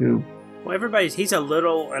Wingfoot, who. Well, he's a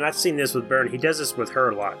little, and I've seen this with Byrne. He does this with her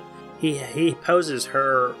a lot. He poses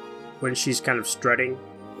her when she's kind of strutting,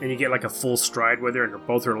 and you get like a full stride with her, and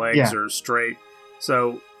both her legs are straight.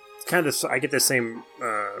 So it's kind of I get the same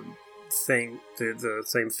thing, the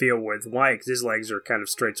same feel with Wyatt, because his legs are kind of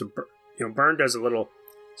straight. So Byrne does a little.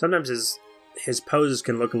 Sometimes his poses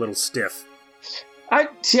can look a little stiff. I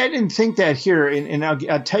didn't think that here, and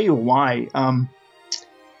I'll tell you why.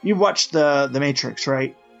 You watched the Matrix,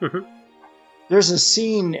 right? Mm-hmm. There's a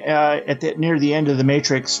scene near the end of the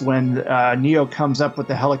Matrix when Neo comes up with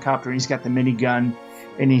the helicopter and he's got the minigun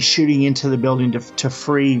and he's shooting into the building to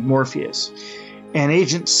free Morpheus. And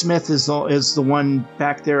Agent Smith is the one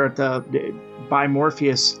back there by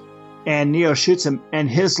Morpheus, and Neo shoots him, and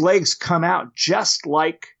his legs come out just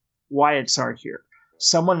like Wyatt's are here.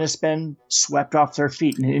 Someone has been swept off their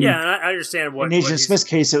feet. And I understand what. In Agent Smith's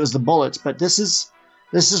case, it was the bullets, but this is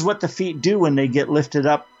what the feet do when they get lifted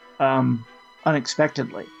up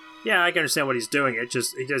unexpectedly. Yeah, I can understand what he's doing.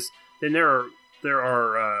 Then there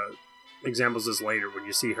are examples of this later when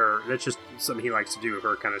you see her. That's just something he likes to do.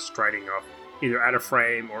 Her kind of striding off, either out of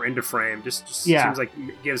frame or into frame. Just seems like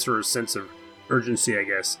it gives her a sense of urgency, I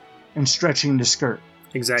guess. And stretching the skirt.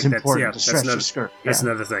 Exactly. It's important to stretch the skirt. That's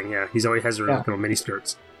another thing. Yeah, he's always has her little mini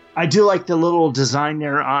skirts. I do like the little design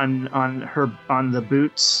there on the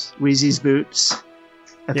boots, Wheezy's boots,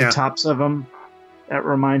 at the tops of them. That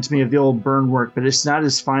reminds me of the old Byrne work, but it's not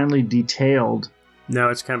as finely detailed. No,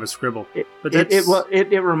 it's kind of a scribble. It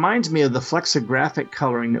reminds me of the flexographic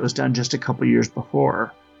coloring that was done just a couple years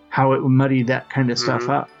before. How it muddied that kind of stuff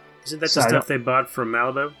up. Isn't that the stuff they bought from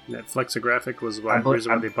Malibu? That flexographic was the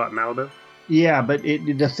reason why they bought Malibu. Yeah, but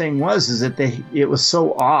the thing is that it was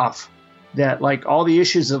so off that like all the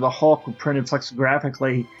issues of the Hulk were printed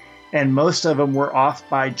flexigraphically, and most of them were off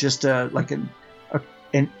by just a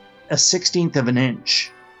 16th of an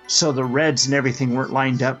inch. So the reds and everything weren't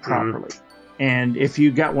lined up properly. Mm-hmm. And if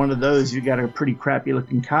you got one of those, you got a pretty crappy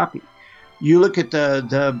looking copy. You look at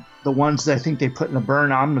the ones that I think they put in the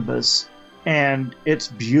Byrne omnibus, and it's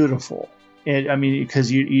beautiful.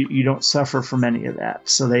 Because you don't suffer from any of that.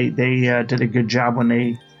 So they did a good job when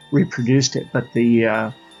they reproduced it. But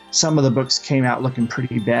some of the books came out looking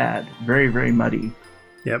pretty bad, very, very muddy.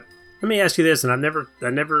 Yep. Let me ask you this, and this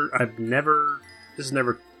has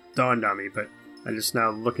never dawned on me, but I'm just now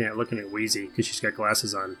looking at Wheezy because she's got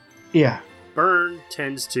glasses on. Yeah. Byrne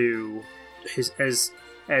tends to as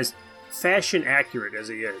fashion accurate as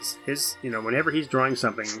he is. Whenever he's drawing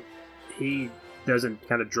something, he doesn't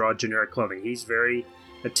kind of draw generic clothing. He's very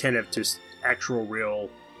attentive to actual, real,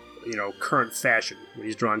 current fashion when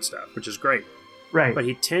he's drawing stuff, which is great. Right. But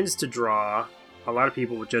he tends to draw a lot of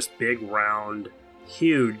people with just big, round,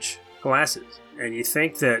 huge glasses. And you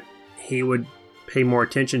think that he would pay more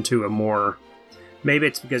attention to maybe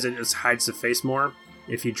it's because it just hides the face more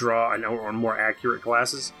if you draw on more accurate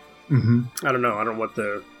glasses. Mm-hmm. I don't know. I don't know what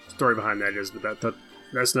the story behind that is, but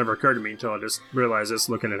that's never occurred to me until I just realized this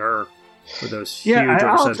looking at her. With those huge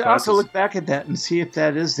I'll have to look back at that and see if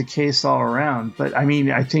that is the case all around. But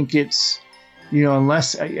I think it's,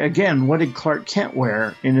 unless, again, what did Clark Kent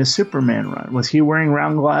wear in his Superman run? Was he wearing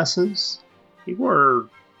round glasses? He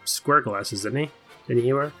wore square glasses, didn't he? Didn't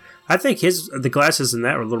he wear? I think the glasses in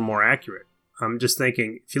that were a little more accurate. I'm just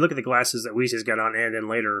thinking, if you look at the glasses that Weezy's got on, and then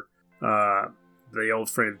later, the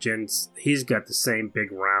old friend of Jen's, he's got the same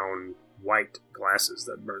big round white glasses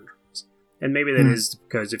that Byrne draws. And maybe that is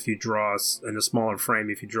because if you draw in a smaller frame,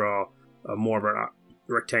 if you draw more of a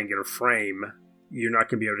rectangular frame, you're not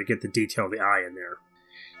going to be able to get the detail of the eye in there.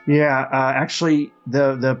 Yeah, actually,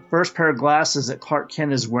 the first pair of glasses that Clark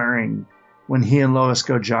Kent is wearing when he and Lois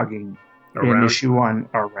go jogging in issue 1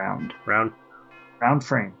 are round. Round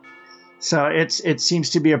frame. So it seems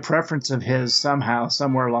to be a preference of his somehow,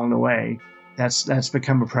 somewhere along the way. That's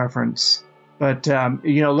become a preference. But,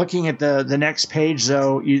 looking at the next page,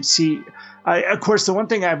 though, you'd see... of course, the one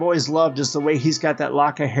thing I've always loved is the way he's got that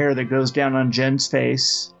lock of hair that goes down on Jen's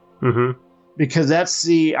face. Mm-hmm. Because that's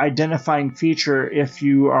the identifying feature if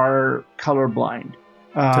you are colorblind.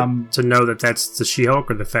 To know that that's the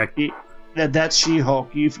She-Hulk, or the fact... That's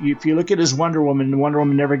She-Hulk. If you look at his Wonder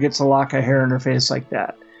Woman never gets a lock of hair in her face like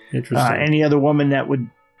that. Interesting. Any other woman that would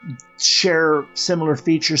share similar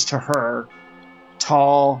features to her,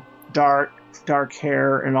 tall, dark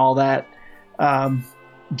hair and all that,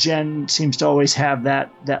 Jen seems to always have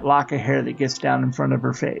that lock of hair that gets down in front of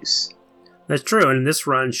her face. That's true. And in this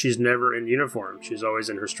run, she's never in uniform. She's always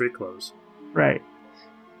in her street clothes. Right.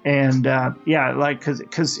 And because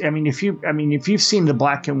if you've seen the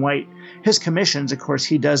black and white, his commissions, of course,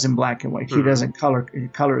 he does in black and white. He doesn't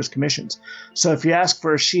color his commissions. So if you ask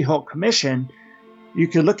for a She-Hulk commission, you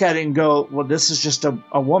could look at it and go, well, this is just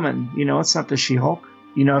a woman. It's not the She-Hulk.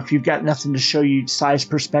 If you've got nothing to show you size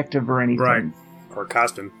perspective or anything, right, or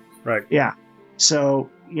costume, right? Yeah. So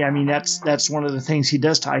that's one of the things he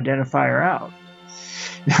does to identify her out.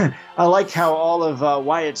 I like how all of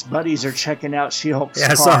Wyatt's buddies are checking out She-Hulk's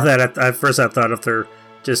car. I saw that. At first I thought if they're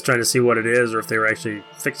just trying to see what it is or if they were actually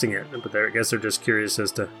fixing it. But I guess they're just curious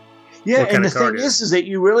as to what kind of car it is. And the thing is that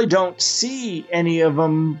you really don't see any of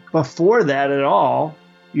them before that at all.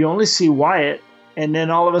 You only see Wyatt, and then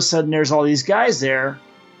all of a sudden there's all these guys there,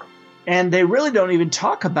 and they really don't even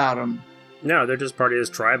talk about them. No, they're just part of his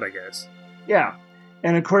tribe, I guess. Yeah.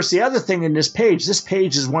 And, of course, the other thing in this page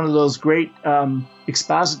is one of those great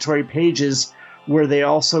expository pages where they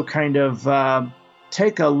also kind of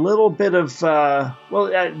take a little bit of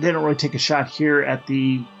they don't really take a shot here at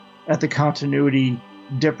the continuity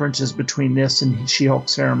differences between this and She-Hulk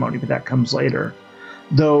Ceremony, but that comes later.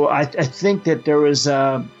 Though I think that there was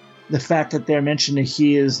the fact that they mentioned that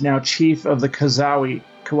he is now chief of the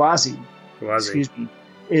Kawazi. Excuse me.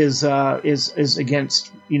 Is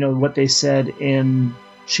against what they said in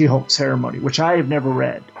She-Hulk Ceremony, which I have never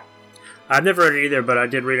read. I've never read it either, but I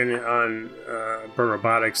did read it on Byrne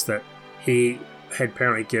Robotics that he had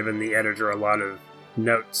apparently given the editor a lot of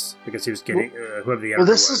notes because he was getting whoever the editor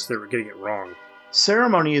was, they were getting it wrong.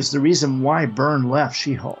 Ceremony is the reason why Byrne left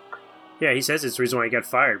She-Hulk. Yeah, he says it's the reason why he got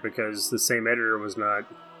fired because the same editor was not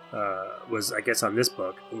I guess on this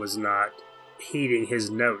book was not heeding his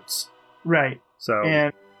notes. Right. So,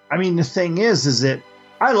 and the thing is that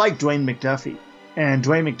I like Dwayne McDuffie, and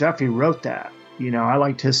Dwayne McDuffie wrote that. I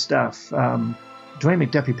liked his stuff. Dwayne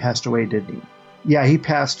McDuffie passed away, didn't he? Yeah, he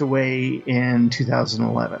passed away in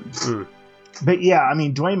 2011. But yeah,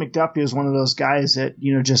 Dwayne McDuffie is one of those guys that,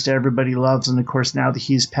 just everybody loves. And of course, now that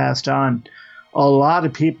he's passed on, a lot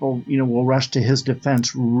of people, will rush to his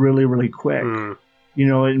defense really, really quick.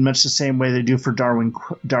 In much the same way they do for Darwin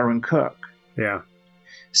Cook. Yeah.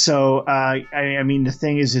 So, the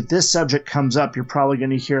thing is, if this subject comes up, you're probably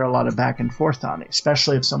going to hear a lot of back and forth on it,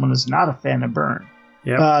 especially if someone is not a fan of Byrne.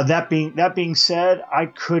 Yep. That being said, I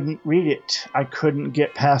couldn't read it. I couldn't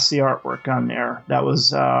get past the artwork on there. That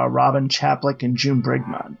was Robin Chaplik and June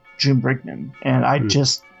Brigman. And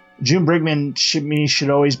June Brigman should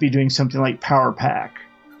always be doing something like Power Pack.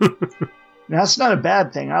 That's not a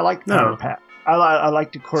bad thing. I like Power Pack. I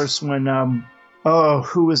liked, of course, when...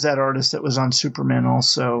 who was that artist that was on Superman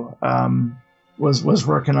also? Was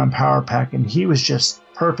working on Power Pack, and he was just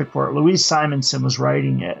perfect for it. Louise Simonson was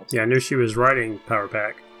writing it. Yeah, I knew she was writing Power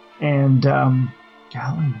Pack. And, golly.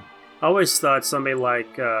 I always thought somebody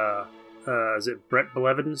like, is it Brett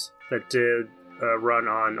Blevins that did run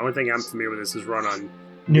on, the only thing I'm familiar with is run on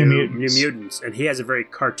New Mutants, and he has a very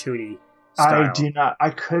cartoony style. I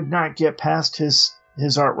could not get past his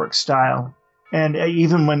artwork style. And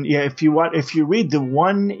even when, if you read the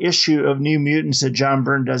one issue of New Mutants that John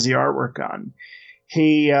Byrne does the artwork on,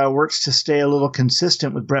 he works to stay a little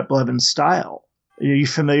consistent with Brett Blevins' style. Are you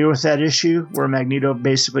familiar with that issue where Magneto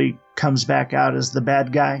basically comes back out as the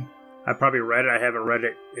bad guy? I probably read it. I haven't read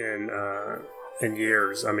it in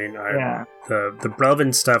years. The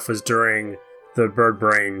Blevins stuff was during the Bird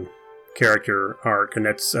Brain character arc, and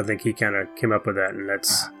I think he kind of came up with that, and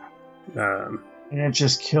that's. And it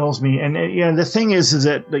just kills me. And the thing is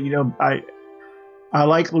that I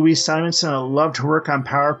like Louise Simonson. I love to work on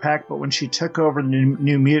Power Pack, but when she took over the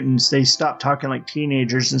New Mutants, they stopped talking like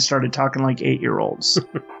teenagers and started talking like 8-year-olds.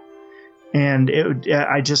 And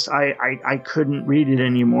I couldn't read it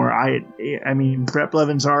anymore. Brett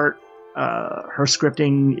Blevins' art, her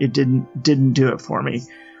scripting, it didn't do it for me,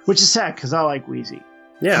 which is sad because I like Wheezy.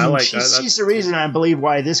 Yeah, she's the reason I believe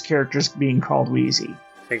why this character's being called Wheezy.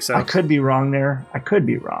 Think so. I could be wrong there. I could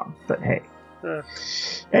be wrong, but hey.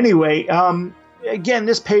 Anyway, again,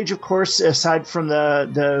 this page, of course, aside from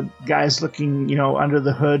the guys looking, under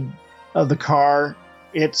the hood of the car,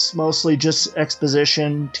 it's mostly just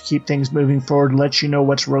exposition to keep things moving forward, let you know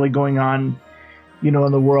what's really going on, in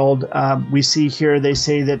the world. We see here they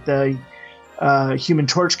say that the Human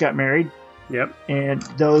Torch got married. Yep. And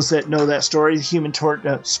those that know that story, the Human Torch,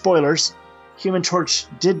 spoilers. Human Torch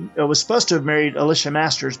was supposed to have married Alicia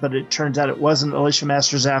Masters, but it turns out it wasn't Alicia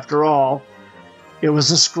Masters after all. It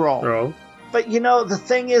was a Skrull. Oh. But, the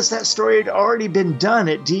thing is that story had already been done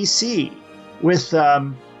at DC with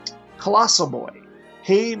Colossal Boy.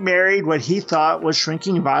 He married what he thought was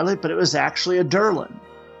Shrinking Violet, but it was actually a Durlan.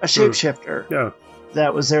 a shapeshifter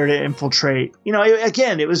that was there to infiltrate.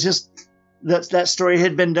 Again, it was just that story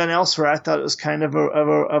had been done elsewhere. I thought it was kind of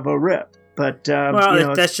a rip. But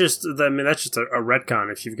that's just a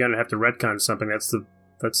retcon. If you're going to have to retcon something, that's the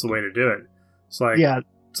way to do it. It's like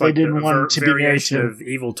they didn't want it to be variation of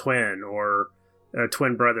evil twin or a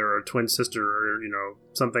twin brother or a twin sister or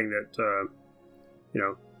something that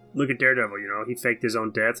look at Daredevil. He faked his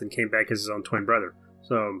own death and came back as his own twin brother.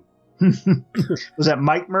 So was that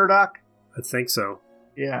Mike Murdock? I think so.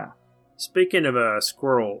 Yeah. Speaking of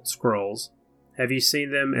squirrels, have you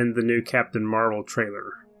seen them in the new Captain Marvel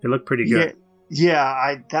trailer? They look pretty good.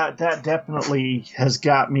 Yeah, that definitely has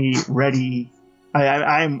got me ready.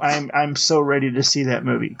 I'm so ready to see that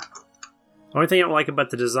movie. The only thing I don't like about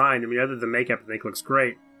the design, other than makeup, I think looks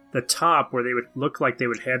great. The top, where they would look like they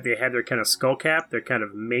had their kind of skull cap, their kind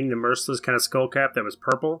of Ming the Merciless kind of skull cap that was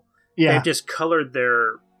purple. Yeah. They've just colored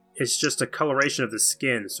it's just a coloration of the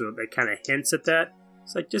skin, so it kind of hints at that.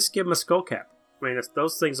 It's like, just give them a skull cap.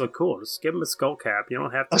 Those things look cool. Just give them a skull cap. You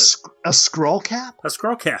don't have to... A scroll cap? A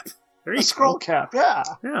scroll cap. There you go. Scroll cap, yeah.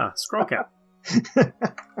 Yeah, scroll cap.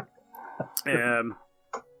 And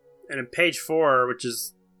in page 4, which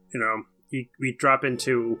is, we drop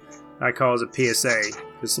into, I call it a PSA,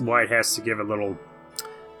 because White has to give a little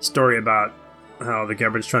story about how the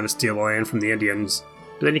government's trying to steal land from the Indians.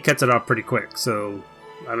 But then he cuts it off pretty quick, so...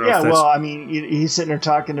 I don't know if that's... he's sitting there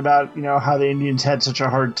talking about, how the Indians had such a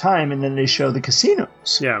hard time, and then they show the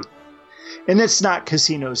casinos. Yeah. And it's not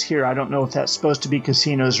casinos here. I don't know if that's supposed to be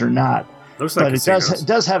casinos or not. Looks like casinos. It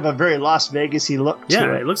does have a very Las Vegas-y look to it.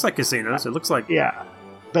 Yeah, it looks like casinos. It looks like... Yeah.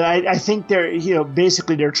 But I think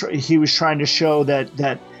he was trying to show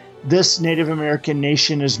that this Native American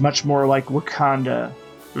nation is much more like Wakanda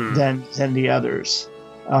than the others.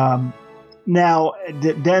 Now,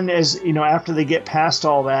 then, as after they get past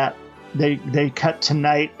all that, they cut to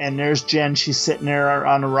night, and there's Jen. She's sitting there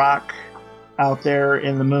on a rock out there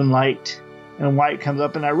in the moonlight, and White comes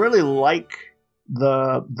up, and I really like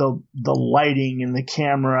the lighting and the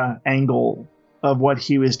camera angle of what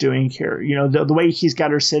he was doing here. The way he's got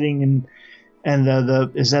her sitting, and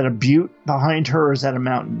the is that a butte behind her, or is that a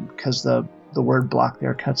mountain? Because the word block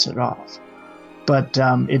there cuts it off. But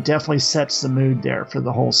it definitely sets the mood there for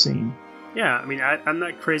the whole scene. Yeah, I'm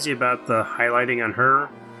not crazy about the highlighting on her,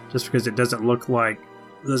 just because it doesn't look quite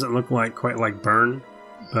like Byrne.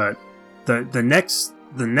 But the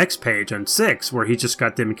next page on 6, where he just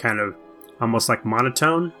got them kind of almost like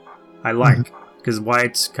monotone, I like, because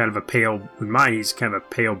White's kind of a pale. In mine, he's kind of a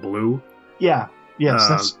pale blue. Yeah, yes,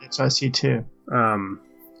 that's what I see too. And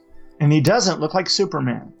he doesn't look like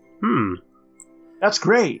Superman. That's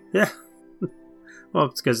great. Yeah. Well,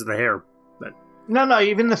 it's because of the hair. No,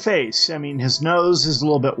 even the face. His nose is a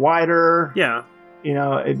little bit wider. Yeah.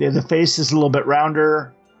 The face is a little bit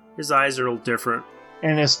rounder. His eyes are a little different.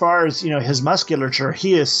 And as far as, his musculature,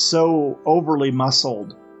 he is so overly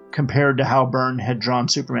muscled compared to how Byrne had drawn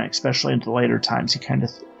Superman, especially into the later times. He kind of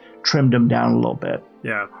trimmed him down a little bit.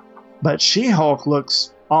 Yeah. But She-Hulk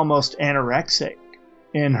looks almost anorexic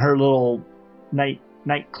in her little night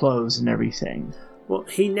clothes and everything. Well,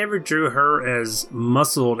 he never drew her as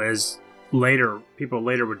muscled as people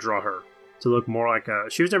later would draw her to look more like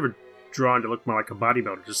she was never drawn to look more like a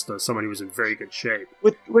bodybuilder, just someone who was in very good shape.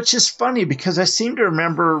 Which is funny, because I seem to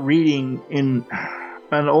remember reading in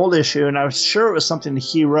an old issue, and I was sure it was something that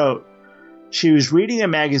he wrote. She was reading a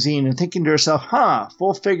magazine and thinking to herself,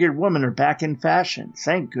 full-figured women are back in fashion.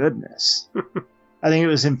 Thank goodness. I think it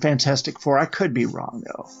was in Fantastic Four. I could be wrong,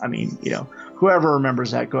 though. Whoever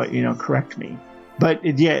remembers that, correct me.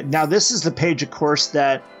 But yeah, now this is the page, of course,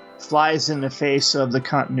 that flies in the face of the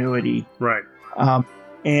continuity. Right.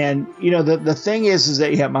 And, the thing is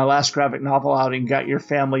that you had my last graphic novel out and got your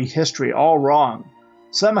family history all wrong.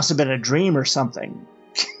 So that must have been a dream or something.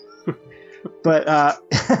 But,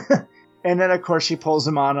 and then, of course, she pulls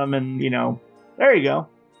him on him, and, there you go.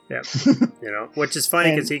 Yeah. Which is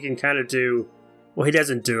funny because he can kind of do, well, he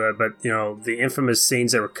doesn't do it, but, the infamous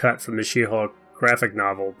scenes that were cut from the She-Hulk graphic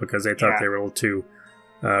novel because they thought they were a little too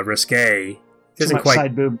risque. Too much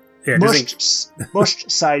side boob. Yeah,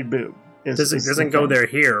 mushed side boob. Doesn't go there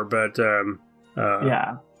here, but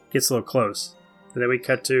gets a little close. And then we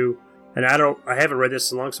cut to, and I haven't read this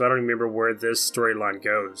so long, so I don't even remember where this storyline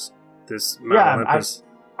goes. This Mount Olympus.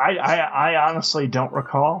 I honestly don't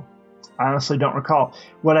recall.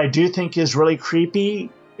 What I do think is really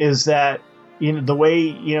creepy is that the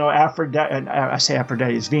way Aphrodite, I say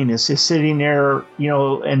Aphrodite is Venus, is sitting there,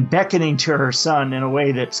 and beckoning to her son in a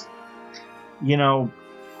way that's,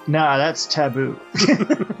 that's taboo.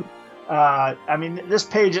 This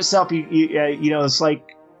page itself, it's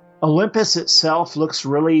like Olympus itself looks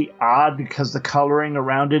really odd because the coloring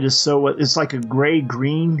around it is it's like a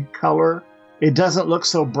gray-green color. It doesn't look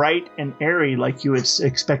so bright and airy like you would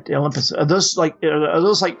expect Olympus. Are those like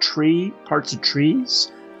parts of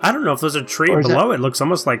trees? I don't know if those are trees. Below it looks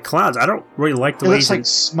almost like clouds. I don't really like the way looks like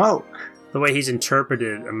smoke. The way he's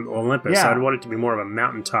interpreted Olympus. Yeah. I'd want it to be more of a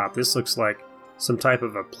mountaintop. This looks like some type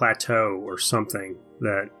of a plateau or something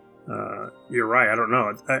that, you're right, I don't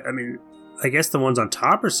know. I mean, I guess the ones on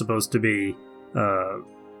top are supposed to be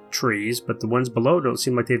trees, but the ones below don't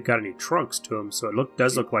seem like they've got any trunks to them, so it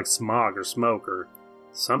does look like smog or smoke or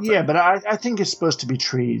something. Yeah, but I think it's supposed to be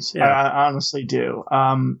trees. Yeah. I honestly do.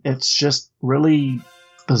 It's just really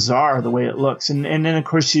bizarre the way it looks. And then, of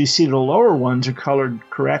course, you see the lower ones are colored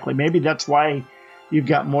correctly. Maybe that's why you've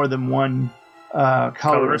got more than one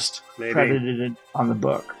colorist credited on the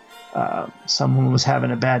book. Someone was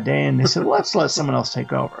having a bad day, and they said, well, let's let someone else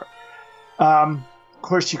take over. Of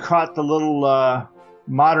course, you caught the little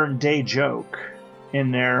modern-day joke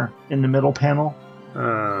in there in the middle panel.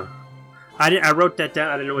 I wrote that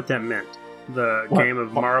down. I didn't know what that meant. The game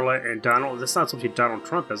of Marla and Donald. That's not supposed to be Donald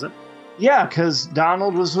Trump, is it? Yeah, because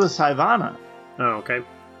Donald was with Ivana. Oh, okay.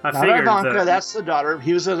 Not Ivanka, that's the daughter.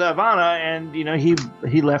 He was with Ivana, and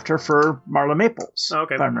he left her for Marla Maples.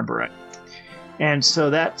 Okay. If I remember right. And so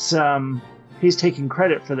that's he's taking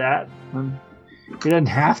credit for that. He doesn't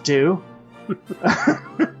have to.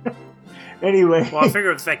 Anyway. Well, I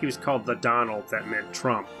figured the fact he was called the Donald that meant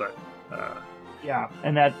Trump, but yeah,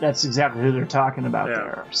 and that's exactly who they're talking about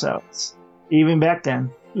there. So even back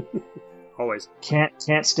then, always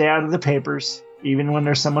can't stay out of the papers, even when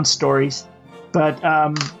there's someone's stories. But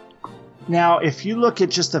now, if you look at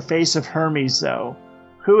just the face of Hermes, though,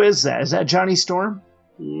 who is that? Is that Johnny Storm?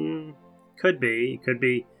 Could be. It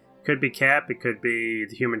could be Cap. It could be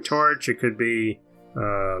the Human Torch. It could be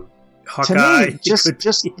Hawkeye. To me, just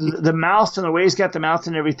the mouth and the way he's got the mouth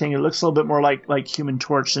and everything, it looks a little bit more like Human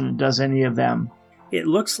Torch than it does any of them. It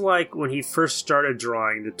looks like when he first started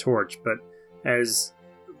drawing the Torch, but as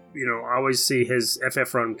I always see his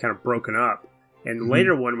FF run kind of broken up. And the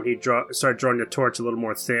later one, when he started drawing the Torch a little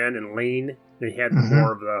more thin and lean, and he had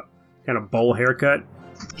more of the kind of bowl haircut.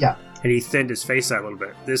 Yeah. And he thinned his face out a little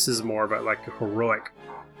bit. This is more of a heroic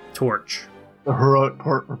Torch. The heroic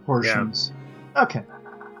proportions. Yeah. Okay.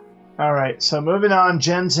 All right. So moving on,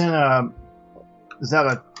 Jen's in is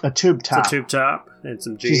that a tube top? It's a tube top and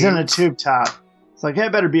some jeans. She's in a tube top. It's like,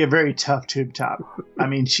 that better be a very tough tube top. I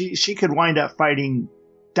mean, she could wind up fighting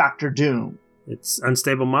Dr. Doom. It's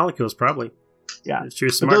unstable molecules, probably. Yeah. She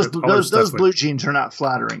was smart. Those blue jeans are not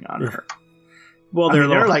flattering on her. Well,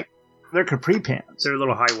 they're capri pants. They're a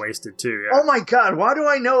little high-waisted, too. Yeah. Oh, my God. Why do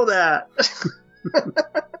I know that?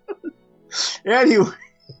 Anyway,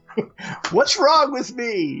 what's wrong with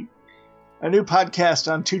me? A new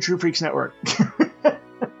podcast on Two True Freaks Network.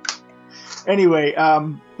 Anyway,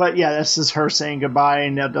 but yeah, this is her saying goodbye,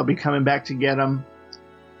 and they'll be coming back to get him.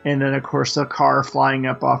 And then, of course, the car flying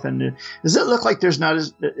up off into. Does it look like there's not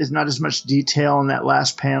as much detail in that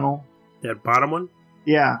last panel? That bottom one?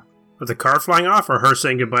 Yeah. With the car flying off, or her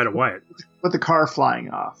saying goodbye to Wyatt? With the car flying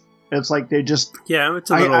off. It's like they just. Yeah, it's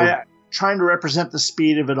a little. Trying to represent the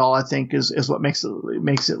speed of it all, I think, is what makes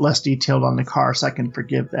it less detailed on the car, so I can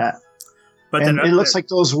forgive that. But it looks like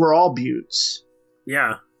those were all buttes.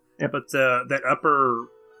 Yeah. Yep. But that upper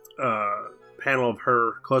panel of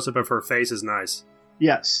her, close-up of her face is nice.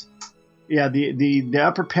 Yes. Yeah, the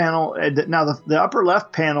upper panel, now the upper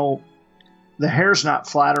left panel, the hair's not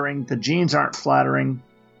flattering, the jeans aren't flattering.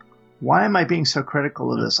 Why am I being so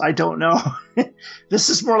critical of this? I don't know. This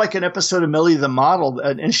is more like an episode of Millie the Model,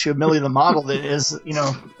 an issue of Millie the Model that is,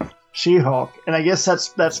 She-Hulk. And I guess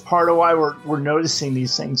that's part of why we're noticing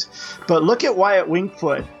these things. But look at Wyatt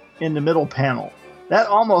Wingfoot in the middle panel. That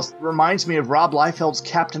almost reminds me of Rob Liefeld's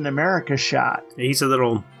Captain America shot. He's a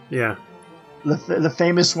little, yeah. The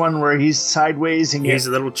famous one where he's sideways and he's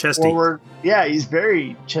a little chesty. Forward. Yeah, he's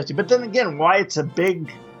very chesty. But then again, Wyatt's a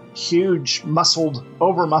big, huge,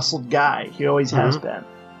 over-muscled guy. He always has been.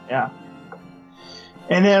 Yeah.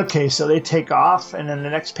 And then, okay, so they take off, and then the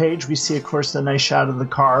next page we see, of course, the nice shot of the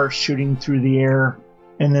car shooting through the air,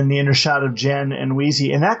 and then the inner shot of Jen and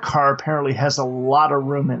Wheezy. And that car apparently has a lot of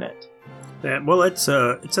room in it. Well, is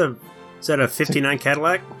that a 59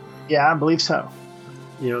 Cadillac? Yeah, I believe so.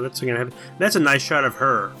 That's gonna happen. That's a nice shot of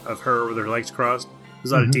her with her legs crossed.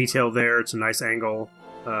 There's a lot of detail there. It's a nice angle.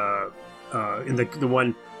 In the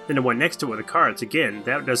one next to it with the car,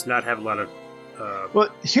 that does not have a lot of. Well,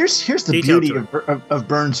 here's the beauty of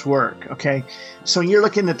Byrne's work. Okay, so you're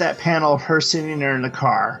looking at that panel of her sitting there in the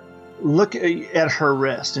car. look at her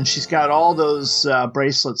wrist, and she's got all those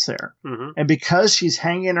bracelets there. Mm-hmm. And because she's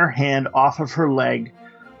hanging her hand off of her leg,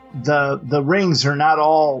 the rings are not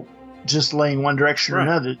all just laying one direction or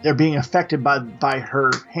another. They're being affected by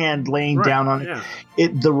her hand laying down on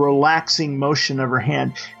it, the relaxing motion of her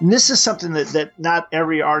hand. And this is something that not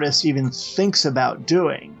every artist even thinks about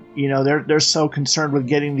doing. You know, they're so concerned with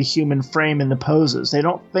getting the human frame and the poses. They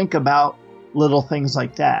don't think about little things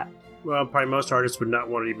like that. Well, probably most artists would not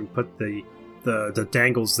want to even put the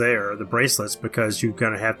dangles there, the bracelets, because you're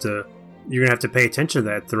gonna have to pay attention to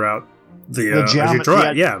that throughout the as you draw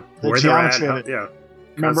it. Yeah, the where geometry they're at. Yeah.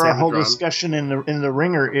 Remember our whole discussion in the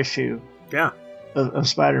Ringer issue. Yeah. Of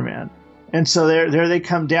Spider-Man. And so there they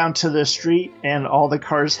come down to the street, and all the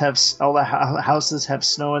houses have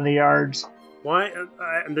snow in the yards. Why?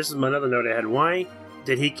 And this is another note I had. Why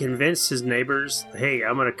did he convince his neighbors, hey,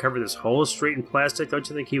 I'm going to cover this whole street in plastic? Don't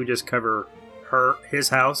you think he would just cover his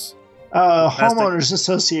house? Homeowners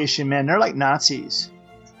Association, man, they're like Nazis.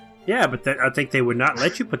 Yeah, but I think they would not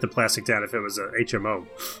let you put the plastic down if it was a HMO.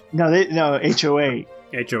 No, HOA.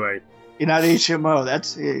 HOA. You're not HMO.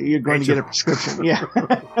 That's you're going to get a prescription. Yeah.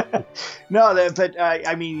 No, but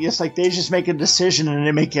I mean, it's like they just make a decision and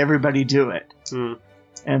they make everybody do it. Mm.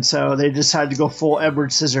 And so they decided to go full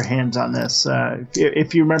Edward Scissorhands on this.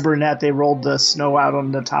 If you remember in that, they rolled the snow out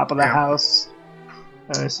on the top of the house.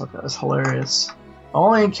 I just thought that was hilarious.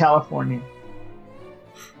 Only in California.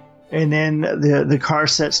 And then the car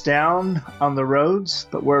sets down on the roads,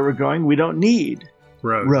 but where we're going, we don't need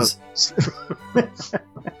roads.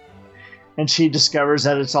 And she discovers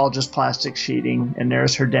that it's all just plastic sheeting, and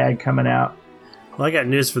there's her dad coming out. Well, I got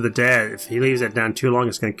news for the dad. If he leaves that down too long,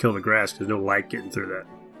 it's going to kill the grass because no light getting through that.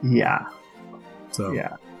 Yeah. So.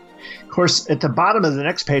 Yeah. Of course, at the bottom of the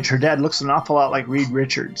next page, her dad looks an awful lot like Reed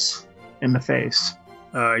Richards in the face.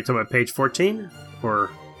 You talking about page 14? Or...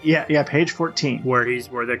 Yeah, page 14. Where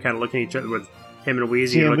they're kind of looking at each other, with him and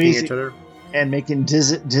Wheezy looking at each other. And making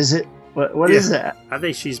dizzit. What is that? I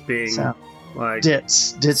think she's being like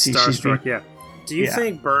ditzy. Starstruck, yeah. Do you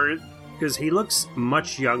think Byrne, because he looks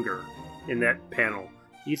much younger in that panel,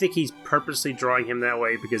 do you think he's purposely drawing him that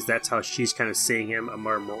way because that's how she's kind of seeing him, a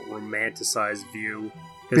more romanticized view?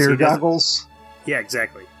 Beer goggles? Yeah,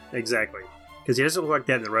 exactly. Because he doesn't look like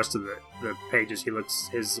that in the rest of the pages. He looks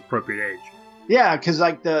his appropriate age. Yeah, because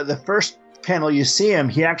like the first panel you see him,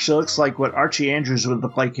 he actually looks like what Archie Andrews would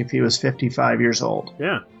look like if he was 55 years old.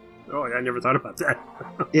 Yeah. Oh, I never thought about that.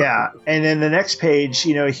 Yeah, and then the next page,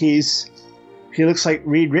 you know, he looks like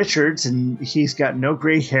Reed Richards, and he's got no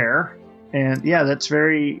gray hair, and yeah, I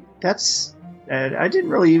didn't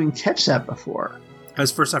really even catch that before. At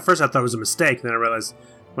first I thought it was a mistake, and then I realized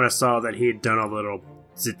when I saw that he had done a little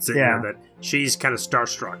zit, that she's kind of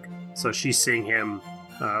starstruck, so she's seeing him,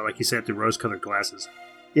 like you said, through rose-colored glasses.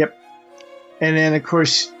 Yep. And then of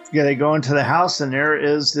course, they go into the house, and there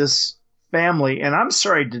is this family, and I'm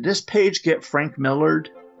sorry, did this page get Frank Miller'd?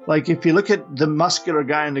 Like, if you look at the muscular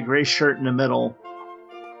guy in the gray shirt in the middle,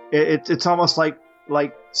 it's almost like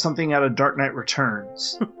something out of Dark Knight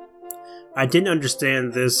Returns. I didn't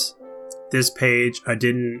understand this page. I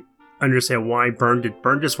didn't understand why Byrne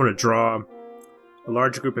just want to draw a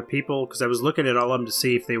larger group of people, because I was looking at all of them to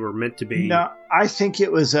see if they were meant to be. No, I think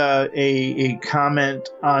it was a comment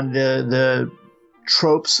on the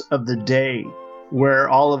tropes of the day, where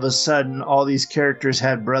all of a sudden all these characters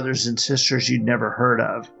had brothers and sisters you'd never heard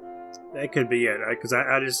of. That could be it, because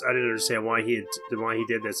I didn't understand why he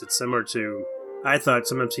did this. It's similar to, I thought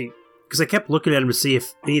sometimes because I kept looking at him to see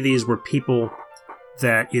if any of these were people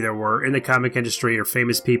that either were in the comic industry or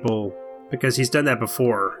famous people, because he's done that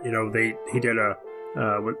before. You know, he did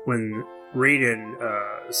when Reed and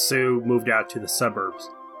Sue moved out to the suburbs.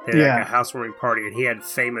 They had like a housewarming party, and he had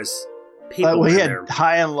famous people. He had there.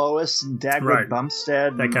 High and Lois and Dagwood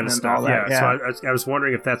Bumstead, that kind of stuff. Yeah. So I was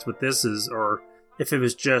wondering if that's what this is, or if it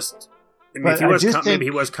was just. I mean, maybe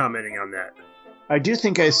he was commenting on that. I do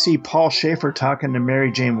think I see Paul Schaefer talking to Mary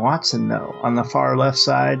Jane Watson, though, on the far left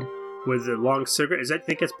side with the long cigarette.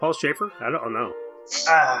 Think it's Paul Schaefer? I don't know.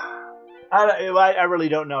 I really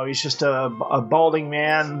don't know. He's just a balding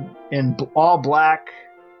man in all black,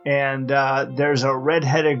 and there's a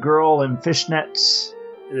red-headed girl in fishnets.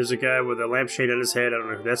 And there's a guy with a lampshade on his head. I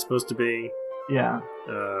don't know who that's supposed to be. Yeah.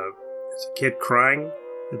 There's a kid crying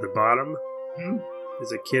at the bottom. Mm-hmm.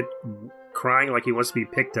 There's a kid crying like he wants to be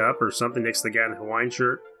picked up or something next to the guy in the Hawaiian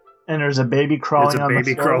shirt. And there's a baby crawling on the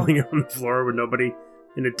floor. Crawling on the floor with nobody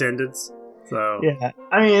in attendance. So yeah,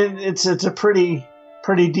 I mean, it's a pretty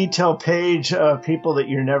detailed page of people that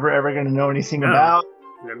you're never ever going to know anything about.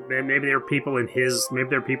 Maybe there are people in his. Maybe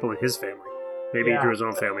there are people in his family. Maybe through his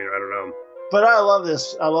own family. I don't know. But I love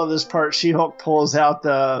this. I love this part. She-Hulk pulls out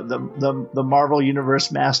the Marvel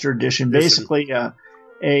Universe Master Edition. Basically, that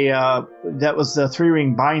was the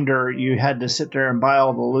 3-ring binder. You had to sit there and buy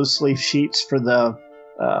all the loose leaf sheets for the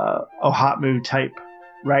Ohatmu type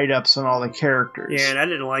write-ups on all the characters. Yeah, and I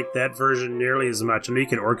didn't like that version nearly as much. I know you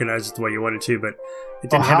could organize it the way you wanted to, but it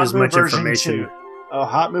didn't have as much information.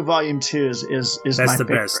 Ohatmu Volume 2 is That's my the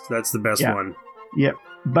favorite. best. That's the best one. Yep.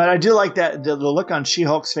 But I do like that the look on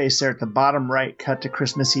She-Hulk's face there at the bottom right, cut to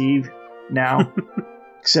Christmas Eve now,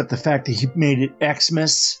 except the fact that he made it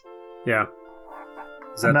Xmas. Yeah.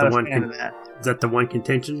 Is I'm that not the a one? fan of that. Is that the one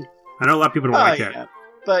contention? I know a lot of people don't like that.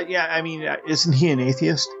 But yeah, I mean, isn't he an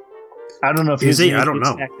atheist? I don't know if he's he? I don't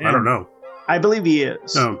know. I don't know. I believe he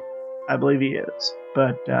is. No. I believe he is.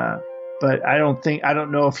 But I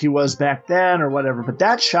don't know if he was back then or whatever. But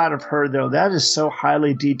that shot of her though, that is so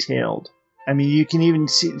highly detailed. I mean, you can even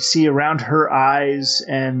see around her eyes,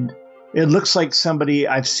 and it looks like somebody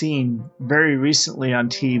I've seen very recently on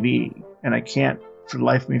TV, and I can't for the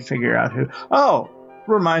life of me figure out who. Oh,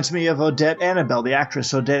 reminds me of Odette Annabelle, the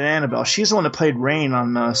actress Odette Annabelle. She's the one that played Rain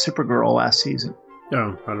on Supergirl last season.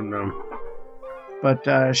 Oh, I don't know.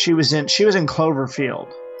 But she was in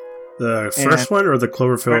Cloverfield. The first one or the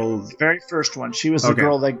Cloverfield? The very first one. She was the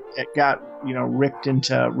girl that got ripped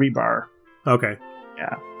into rebar. Okay.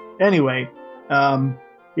 Yeah. Anyway, but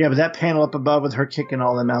that panel up above with her kicking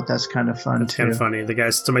all them out, that's kind of fun, That's too. kind of funny. The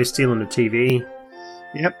guy's somebody stealing the TV.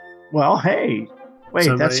 Yep. Well, hey. Wait,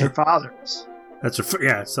 that's her father's. That's her...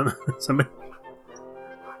 Yeah, somebody...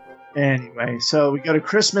 Anyway, so we go to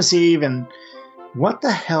Christmas Eve, and what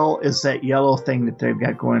the hell is that yellow thing that they've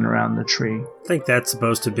got going around the tree? I think that's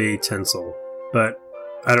supposed to be tinsel. But...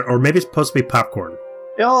 or maybe it's supposed to be popcorn.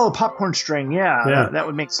 Oh, popcorn string, yeah. That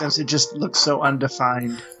would make sense. It just looks so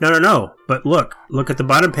undefined. No. But look at the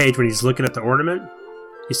bottom page when he's looking at the ornament.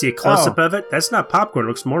 You see a close-up of it? That's not popcorn. It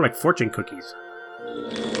looks more like fortune cookies.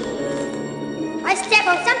 I step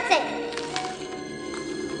on something.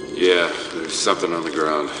 Yeah, there's something on the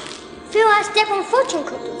ground. Feel I step on fortune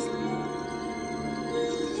cookies.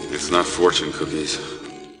 It's not fortune cookies.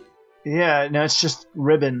 Yeah, no, it's just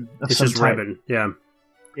ribbon of It's some just type. ribbon, yeah.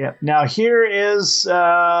 Yeah. Now here is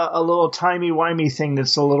a little timey-wimey thing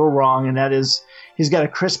that's a little wrong, and that is he's got a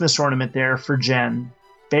Christmas ornament there for Jen.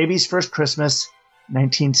 Baby's first Christmas,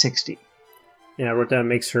 1960. Yeah, I wrote down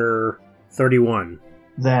makes her 31.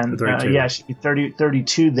 Then, 32. she'd be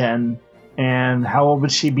 32 then. And how old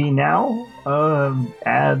would she be now?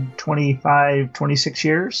 Add 25, 26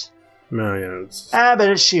 years? No, yeah. It's... but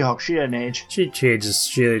it's She-Hulk. She doesn't age. She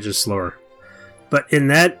ages slower. But in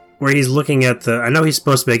that, where he's looking at the... I know he's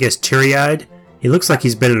supposed to be, I guess, teary-eyed. He looks like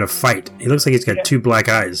he's been in a fight. He looks like he's got two black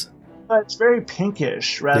eyes. But it's very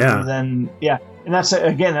pinkish rather than... Yeah. And that's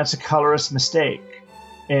a colorist mistake.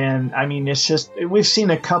 And, I mean, it's just... We've seen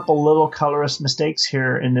a couple little colorist mistakes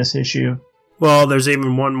here in this issue. Well, there's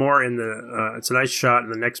even one more in the... it's a nice shot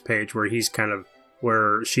in the next page where he's kind of...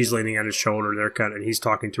 Where she's leaning on his shoulder, and he's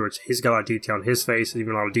talking to her. He's got a lot of detail in his face,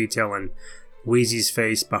 even a lot of detail in Wheezy's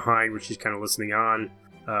face behind, which she's kind of listening on.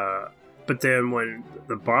 But then when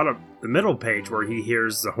the middle page where he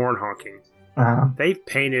hears the horn honking, they've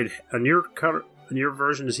painted on your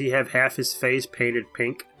version. Does he have half his face painted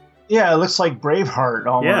pink? Yeah, it looks like Braveheart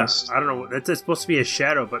almost. Yeah, I don't know. It's supposed to be a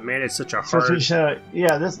shadow, but man, it's such a hard.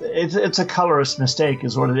 It's a colorist mistake,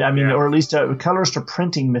 is what it is. I mean, or at least a colorist or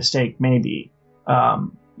printing mistake, maybe.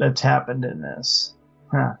 That's happened in this.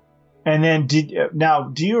 Huh. And then, do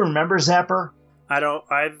you remember Zapper? I don't.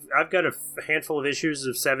 I've got a handful of issues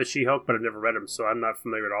of Savage She-Hulk, but I've never read them, so I'm not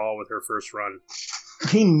familiar at all with her first run.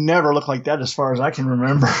 He never looked like that, as far as I can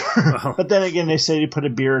remember. Oh. But then again, they say he put a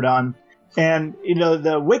beard on, and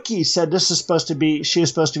the wiki said she was supposed to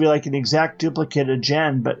be like an exact duplicate of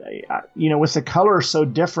Jen, but with the color so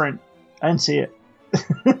different, I didn't see it.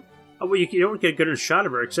 Oh, well, you don't get a good shot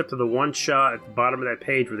of her, except for the one shot at the bottom of that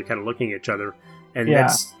page where they're kind of looking at each other. And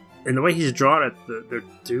and the way he's drawn it, the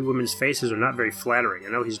two women's faces are not very flattering. I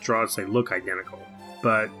know he's drawn so they look identical,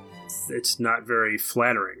 but it's not very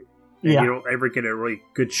flattering. And you don't ever get a really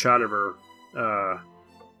good shot of her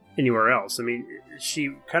anywhere else. I mean,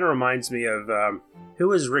 she kind of reminds me of who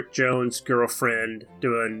was Rick Jones' girlfriend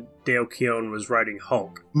doing Dale Keown was writing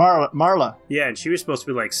Hulk? Marla. Yeah, and she was supposed to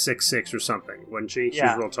be like 6'6" or something, wasn't she? She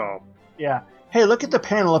was real tall. Yeah. Hey, look at the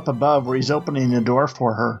panel up above where he's opening the door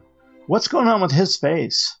for her. What's going on with his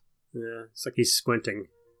face? Yeah, it's like he's squinting.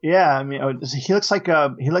 Yeah, I mean, he looks like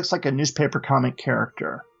a newspaper comic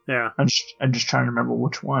character. Yeah, I'm just trying to remember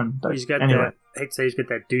which one. But he's got anyway. I hate to say he's got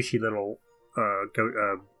that douchey little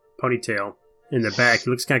ponytail in the back. He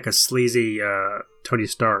looks kind of like a sleazy Tony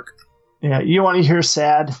Stark. Yeah, you want to hear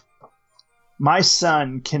sad? My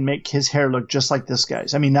son can make his hair look just like this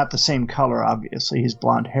guy's. I mean, not the same color, obviously. He's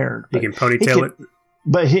blonde haired. He can ponytail it.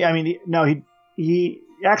 But he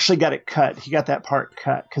actually got it cut. He got that part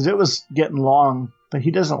cut because it was getting long, but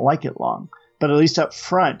he doesn't like it long. But at least up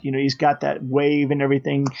front, he's got that wave and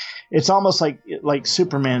everything. It's almost like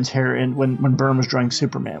Superman's hair when Byrne was drawing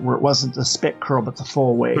Superman, where it wasn't the spit curl, but the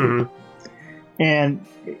full wave. Mm-hmm. And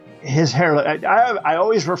his hair, I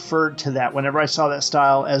always referred to that whenever I saw that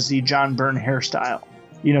style as the John Byrne hairstyle,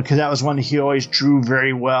 because that was one he always drew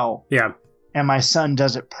very well. Yeah. And my son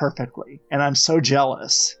does it perfectly. And I'm so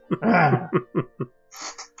jealous. Of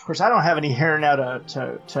course, I don't have any hair now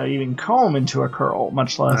to even comb into a curl,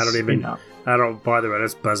 much less. I don't bother. I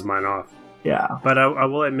just buzz mine off. Yeah. But I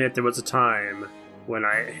will admit there was a time when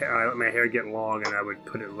I let my hair get long and I would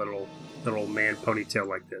put it in a little man ponytail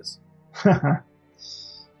like this.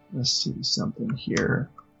 Let's see something here.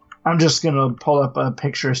 I'm just going to pull up a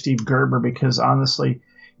picture of Steve Gerber because honestly,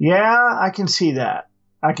 yeah, I can see that.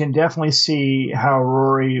 I can definitely see how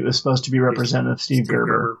Rory was supposed to be representative of Steve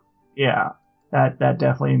Gerber. Yeah, that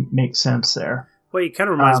definitely makes sense there. Well, he kind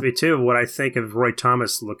of reminds me, too, of what I think of Roy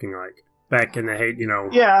Thomas looking like back in the hate,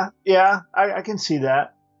 Yeah, I can see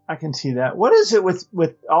that. What is it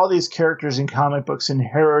with all these characters in comic books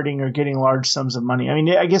inheriting or getting large sums of money? I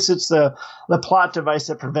mean, I guess it's the plot device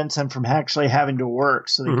that prevents them from actually having to work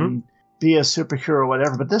so they can be a superhero or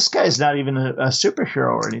whatever. But this guy's not even a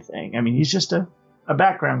superhero or anything. I mean, he's just a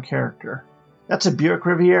background character. That's a Buick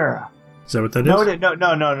Riviera. Is that what that is?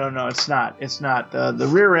 No, it's not. It's not. The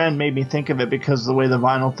rear end made me think of it because of the way the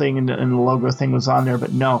vinyl thing and the logo thing was on there.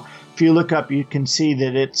 But no, if you look up, you can see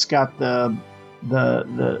that it's got the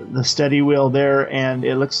steady wheel there, and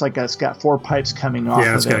it looks like it's got 4 pipes coming off.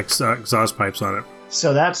 Yeah, it's got exhaust pipes on it.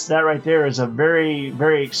 So that right there is a very,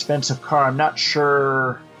 very expensive car. I'm not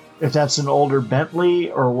sure if that's an older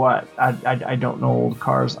Bentley or what. I don't know old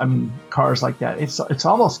cars. I mean, cars like that. It's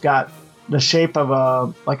almost got the shape of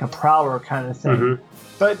a Prowler kind of thing. Mm-hmm.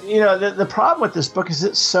 But the problem with this book is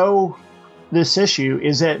this issue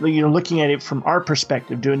is that looking at it from our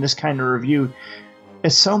perspective, doing this kind of review,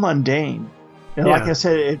 it's so mundane. And like I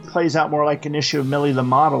said, it plays out more like an issue of Millie the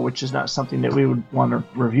Model, which is not something that we would want to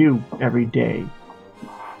review every day.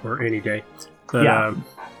 Or any day. But,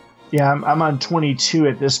 I'm on 22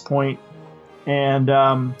 at this point. And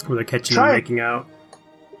where they're catching and making out.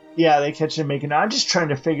 Yeah, they catch and making out. I'm just trying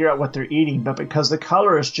to figure out what they're eating, but because the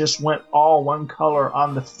colorist just went all one color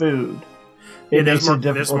on the food. There's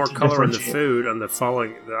more color in the food on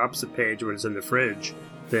the opposite page when it's in the fridge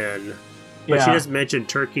than... But she doesn't mention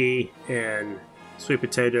turkey and sweet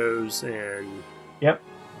potatoes and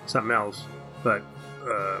something else. But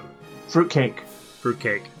fruitcake.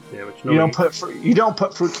 Yeah, which you don't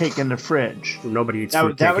put fruitcake in the fridge. Nobody eats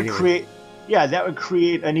fruitcake that would anyway. That would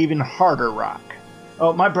create an even harder rock.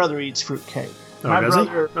 Oh, my brother eats fruitcake.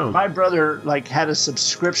 My brother had a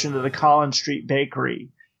subscription to the Collins Street Bakery.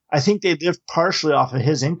 I think they lived partially off of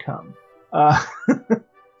his income.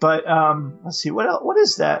 But let's see, what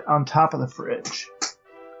is that on top of the fridge?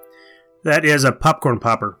 That is a popcorn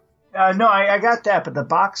popper. No, I got that, but the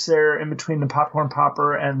box there in between the popcorn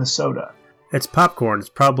popper and the soda. It's popcorn. It's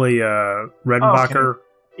probably Redenbacher. Okay.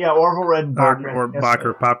 Yeah, Orville Redenbacher. Or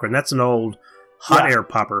Bacher popcorn. That's an old hot air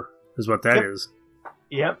popper is what that is.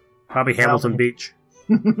 Yep. Probably Hamilton Beach.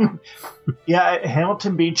 Yeah,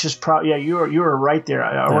 Hamilton Beach is probably... Yeah, you were right there.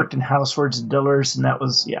 I worked in Housewards and Dillers, and that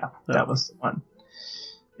was the one.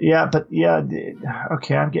 Yeah, but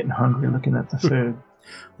okay, I'm getting hungry looking at the food.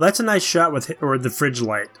 Well, that's a nice shot with the fridge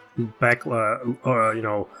light back.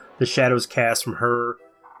 The shadows cast from her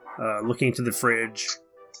looking into the fridge.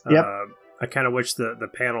 Yep. I kind of wish the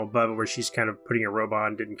panel above it where she's kind of putting a robe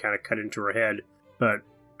on didn't kind of cut into her head, but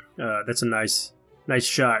that's a nice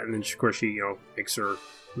shot. And then of course she makes her.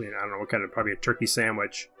 I don't know what kind of, probably a turkey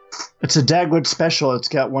sandwich. It's a Dagwood special. It's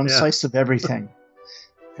got one slice of everything.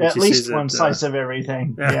 At least one slice of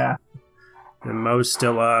everything. Yeah. And Mo's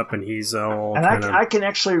still up, and he's all. And I can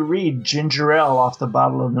actually read ginger ale off the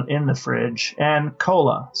bottle in the fridge, and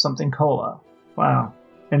something cola. Wow.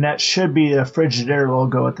 And that should be the Frigidaire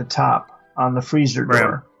logo at the top on the freezer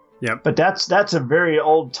door. Yep. But that's a very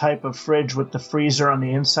old type of fridge with the freezer on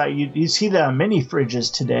the inside. You see that on mini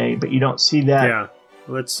fridges today, but you don't see that. Yeah.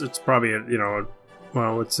 Well, it's probably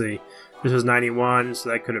well, let's see. This was 91, so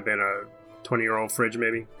that could have been a 20-year-old fridge,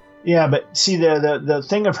 maybe. Yeah, but see, the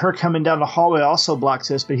thing of her coming down the hallway also blocks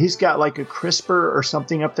this, but he's got like a crisper or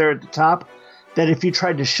something up there at the top that if you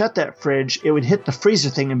tried to shut that fridge, it would hit the freezer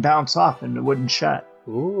thing and bounce off and it wouldn't shut.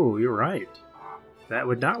 Ooh, you're right. That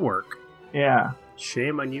would not work. Yeah.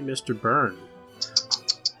 Shame on you, Mr. Byrne.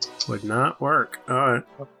 Would not work. All right.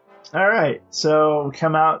 All right. So we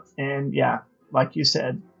come out and, yeah, like you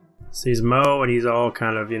said. Sees Mo, and he's all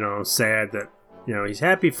kind of, sad that, he's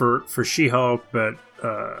happy for She-Hulk, but,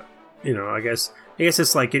 I guess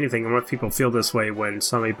it's like anything. A lot of people feel this way when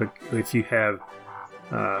if you have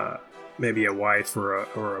maybe a wife or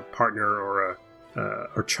a partner or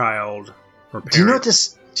a child or parent. Do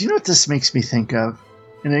you know what this makes me think of?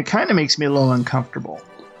 And it kind of makes me a little uncomfortable.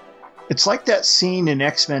 It's like that scene in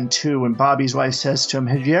X-Men 2 when Bobby's wife says to him,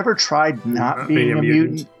 "Have you ever tried not being a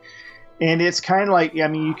mutant?" And it's kind of like,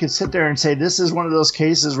 you could sit there and say, this is one of those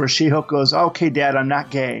cases where She-Hulk goes, "Okay, Dad, I'm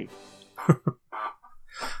not gay."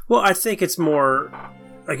 Well, I think it's more,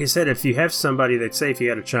 like I said, if you have somebody that, say, if you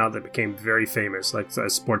had a child that became very famous, like a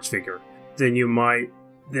sports figure, then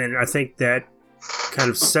I think that kind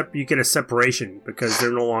of you get a separation because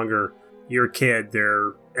they're no longer your kid,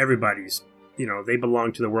 they're everybody's. They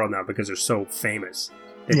belong to the world now because they're so famous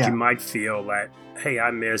that you might feel that, hey,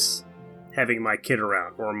 I miss having my kid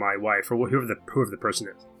around or my wife or whoever the person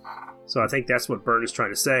is. So I think that's what Byrne is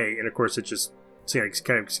trying to say. And of course, it's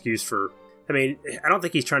kind of excuse for, I don't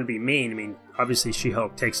think he's trying to be mean. Obviously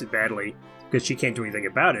She-Hulk takes it badly because she can't do anything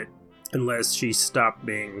about it unless she stopped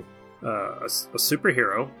being a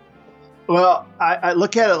superhero. Well, I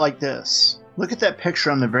look at it like this. Look at that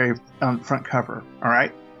picture on the very front cover. All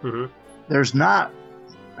right. Mm-hmm. There's not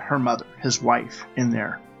her mother, his wife, in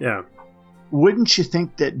there. Yeah. Wouldn't you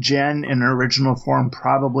think that Jen in her original form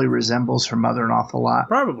probably resembles her mother an awful lot?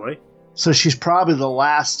 Probably. So she's probably the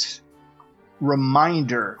last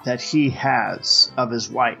reminder that he has of his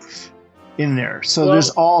wife in there. So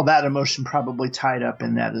there's all that emotion probably tied up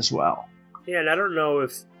in that as well. Yeah, and I don't know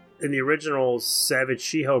if in the original Savage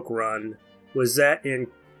She-Hulk run, was that in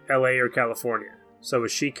LA or California? So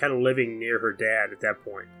was she kind of living near her dad at that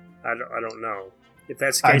point? I don't know. If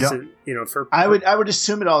that's the case, I would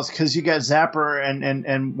assume it all is because you got Zapper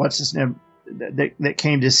and what's his name that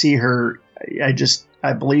came to see her.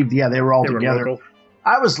 I believe they were all together.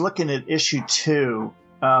 I was looking at issue 2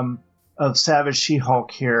 of Savage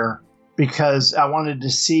She-Hulk here because I wanted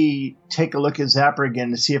to take a look at Zapper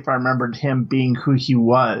again to see if I remembered him being who he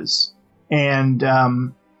was, and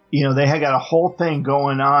they had got a whole thing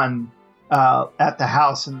going on at the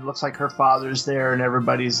house, and it looks like her father's there and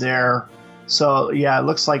everybody's there. So yeah, it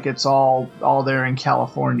looks like it's all there in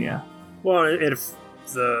California. Well, if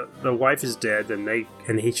the wife is dead, then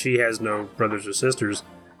she has no brothers or sisters,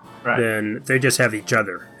 right. Then they just have each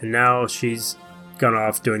other. And now she's gone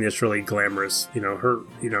off doing this really glamorous.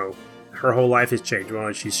 Her whole life has changed.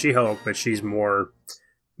 Well, she's She-Hulk, but she's more.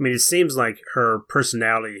 It seems like her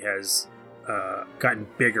personality has gotten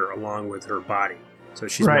bigger along with her body. So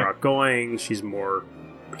she's more outgoing. She's more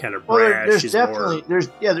kind of brash.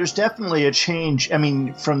 There's definitely a change.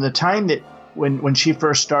 From the time that when she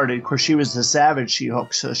first started, of course, she was the Savage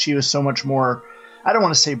She-Hulk, so she was so much more. I don't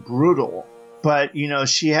want to say brutal, but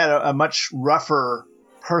she had a much rougher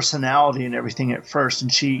personality and everything at first, and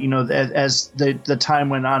she, as the time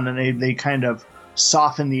went on, and they kind of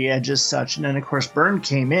softened the edges, such, and then of course Byrne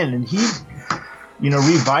came in and he.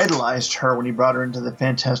 Revitalized her when he brought her into the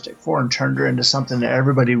Fantastic Four and turned her into something that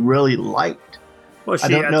everybody really liked. Well, I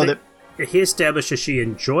think he established that she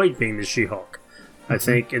enjoyed being the She-Hulk. Mm-hmm. I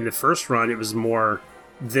think in the first run, it was more,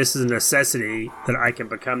 this is a necessity that I can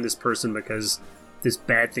become this person because this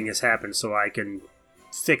bad thing has happened, so I can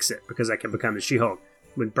fix it because I can become the She-Hulk.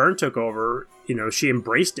 When Byrne took over, she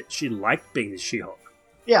embraced it. She liked being the She-Hulk.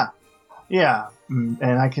 Yeah, and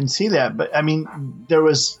I can see that. But, there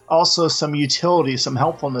was also some utility, some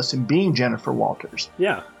helpfulness in being Jennifer Walters.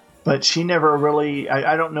 Yeah. But she never really,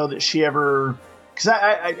 I don't know that she ever, because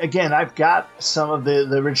I've got some of the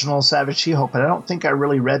original Savage She-Hulk, but I don't think I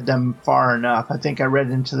really read them far enough. I think I read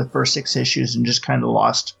into the first 6 issues and just kind of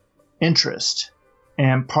lost interest.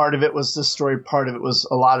 And part of it was the story,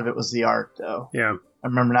 a lot of it was the art, though. Yeah. I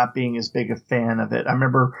remember not being as big a fan of it. I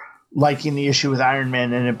remember liking the issue with Iron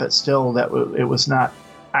Man in it, but still it was not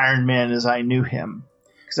Iron Man as I knew him,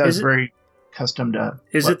 because I was very accustomed to.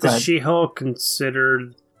 Is it the She-Hulk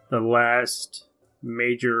considered the last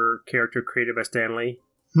major character created by Stan Lee?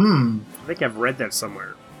 I think I've read that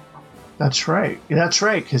somewhere. That's right,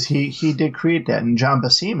 because he did create that, and John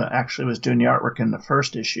Buscema actually was doing the artwork in the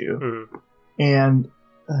first issue. Mm-hmm. And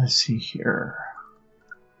let's see here,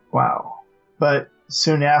 wow! But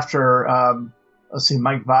soon after.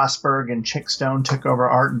 Mike Vosberg and Chick Stone took over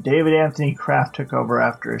art, and David Anthony Kraft took over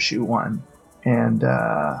after issue 1. And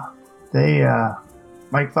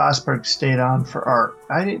Mike Vosberg stayed on for art.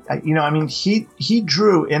 He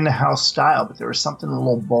drew in the house style, but there was something a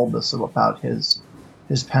little bulbous about his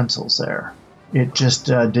pencils there. It just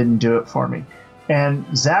didn't do it for me. And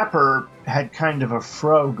Zapper, had kind of a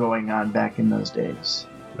fro going on back in those days.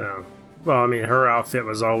 No. Well, I mean, her outfit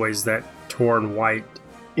was always that torn white.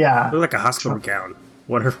 Yeah. It looked like a hospital gown.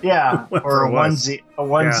 Whatever. Yeah, whatever or a onesie. A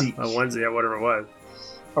onesie. Yeah, a onesie, yeah, whatever it was.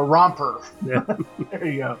 A romper. Yeah. There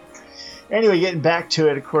you go. Anyway, getting back to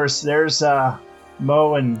it, of course, there's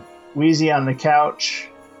Mo and Wheezy on the couch,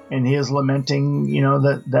 and he is lamenting,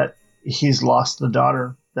 that he's lost the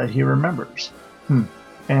daughter that he remembers.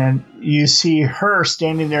 And you see her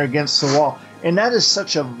standing there against the wall. And that is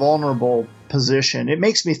such a vulnerable position. It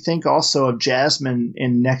makes me think also of Jasmine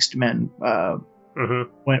in Next Men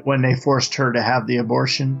when they forced her to have the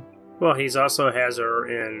abortion. Well, he's also has her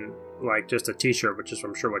in like just a t-shirt, which is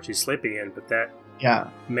I'm sure what she's sleeping in, but that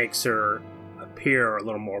makes her appear a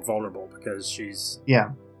little more vulnerable because she's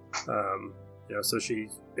so she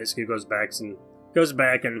basically goes back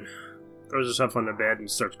and throws herself on the bed and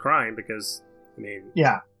starts crying because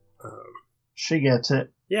she gets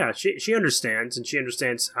it. Yeah, she understands, and she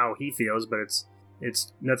understands how he feels, but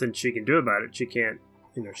it's nothing she can do about it. She can't.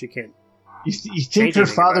 You think her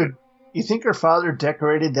father? You think her father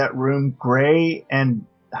decorated that room gray and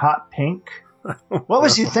hot pink? What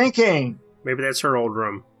was he thinking? Maybe that's her old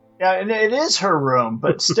room. Yeah, and it is her room,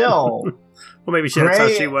 but still. Well, maybe that's how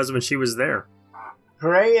she was when she was there.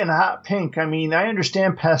 Gray and hot pink. I mean, I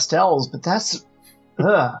understand pastels, but that's...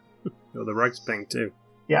 Oh, the rug's pink, too.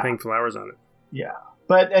 Yeah. Pink flowers on it. Yeah.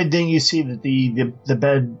 But then you see that the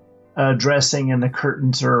bed dressing and the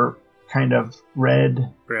curtains are kind of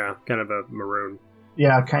red. Yeah, kind of a maroon.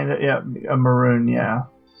 Yeah, kind of, a maroon, yeah.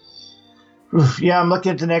 Oof, yeah, I'm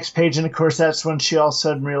looking at the next page, and of course that's when she all of a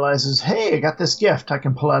sudden realizes, hey, I got this gift I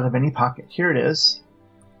can pull out of any pocket. Here it is.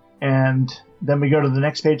 And then we go to the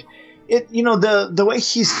next page. The way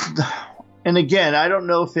he's... And again, I don't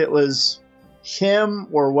know if it was him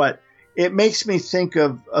or what. It makes me think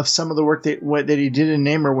of some of the work that he did in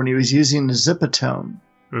Namer when he was using the zipatone.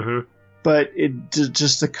 Mm-hmm. But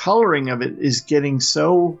just the coloring of it is getting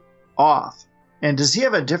so off. And does he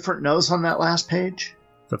have a different nose on that last page?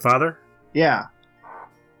 The father? Yeah.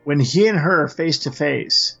 When he and her are face to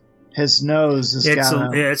face, his nose is it's a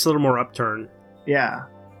little more upturned. Yeah.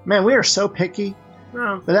 Man, we are so picky.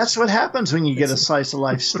 No. But that's what happens when you get a slice of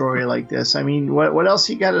life story like this. I mean, what else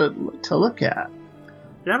you got to look at?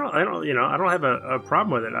 I don't have a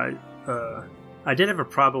problem with it. I did have a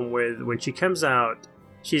problem with when she comes out,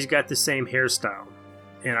 she's got the same hairstyle.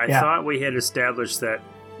 And I thought we had established that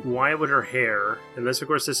why would her hair, unless of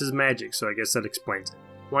course this is magic, so I guess that explains it.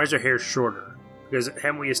 Why is her hair shorter? Because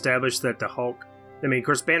haven't we established that the Hulk... I mean, of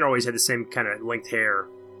course, Banner always had the same kind of length hair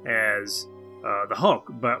as the Hulk,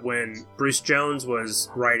 but when Bruce Jones was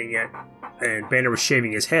writing it and Banner was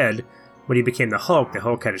shaving his head, when he became the Hulk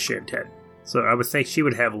had a shaved head. So I would think she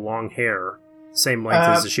would have long hair, same length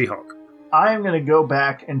as the She-Hulk. I'm going to go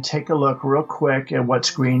back and take a look real quick at what's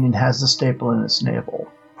green and has the staple in its navel.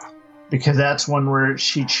 Because that's one where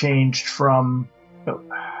she changed from...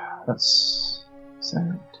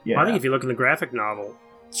 Yeah. I think if you look in the graphic novel,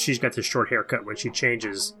 she's got this short haircut when she's trying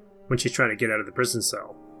to get out of the prison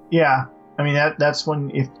cell. Yeah, I mean that's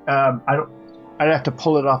when I'd have to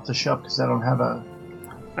pull it off the shelf because I don't have a.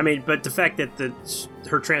 I mean, but the fact that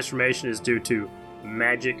her transformation is due to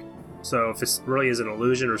magic, so if it really is an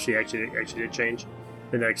illusion or she actually did change,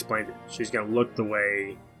 then that explains it. She's gonna look the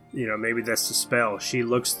way, maybe that's the spell. She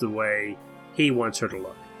looks the way he wants her to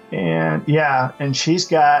look. And she's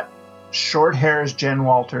got short hair as Jen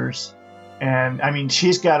Walters, and I mean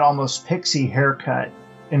she's got almost pixie haircut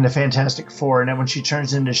in the Fantastic Four, and then when she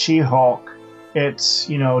turns into She-Hulk, it's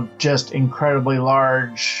just incredibly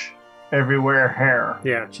large everywhere hair.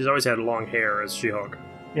 Yeah, she's always had long hair as She-Hulk.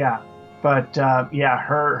 Yeah, but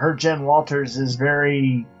her Jen Walters is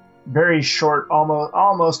very, very short,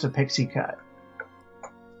 almost a pixie cut.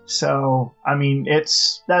 So, I mean,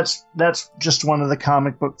 that's just one of the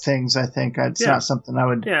comic book things, I think. It's not something I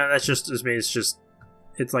would... Yeah, that's just... I mean,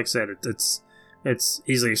 it's like I said, it's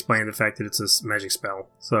easily explained the fact that it's a magic spell.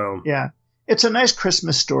 So... Yeah. It's a nice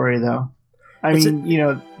Christmas story, though. I mean,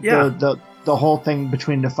 the whole thing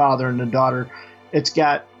between the father and the daughter, it's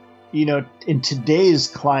got, in today's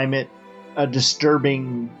climate, a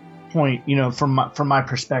disturbing point, from my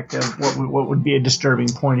perspective. What would be a disturbing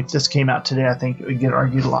point if this came out today? I think it would get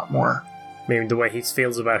argued a lot more. Maybe the way he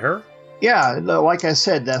feels about her. Yeah, like I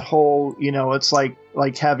said, that whole it's like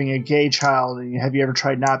having a gay child. And have you ever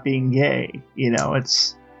tried not being gay?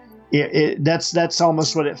 That's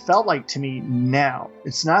almost what it felt like to me now.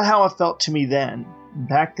 It's not how it felt to me then.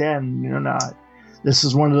 Back then, not. This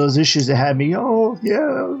is one of those issues that had me. Oh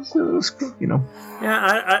yeah, it was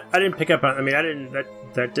Yeah, I didn't pick up on. I mean, I didn't.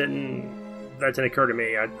 That didn't occur to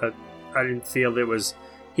me. I didn't feel it was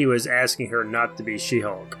he was asking her not to be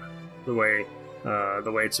She-Hulk, the way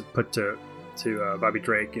it's put to Bobby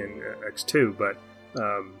Drake in X2. But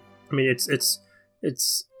I mean,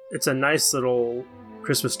 it's a nice little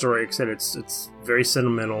Christmas story. Except it's very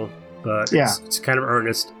sentimental, but it's kind of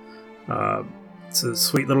earnest. It's a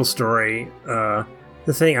sweet little story.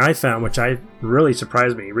 The thing I found, which really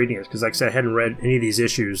surprised me reading it, because like I said, I hadn't read any of these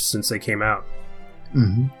issues since they came out.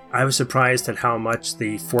 Mm-hmm. I was surprised at how much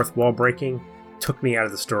the fourth wall breaking took me out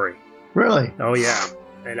of the story. Really? Oh, yeah.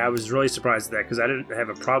 And I was really surprised at that, because I didn't have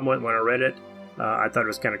a problem with it when I read it. I thought it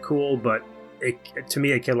was kind of cool, but to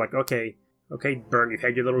me, it came like, okay, Byrne, you've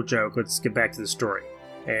had your little joke. Let's get back to the story.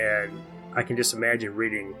 And I can just imagine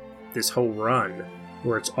reading this whole run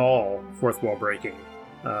where it's all fourth wall breaking.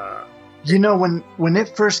 You know, when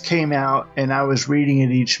it first came out and I was reading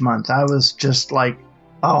it each month, I was just like,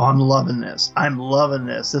 oh, I'm loving this. I'm loving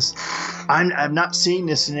this. I'm not seeing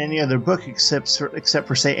this in any other book except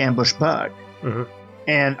for say Ambush Bug. Mm-hmm.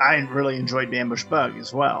 And I really enjoyed Ambush Bug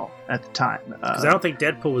as well at the time. Because I don't think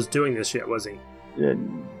Deadpool was doing this yet, was he?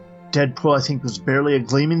 Deadpool, I think, was barely a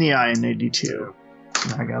gleam in the eye in 82.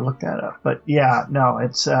 Yeah. I gotta look that up. But yeah, no,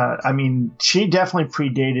 it's, I mean, she definitely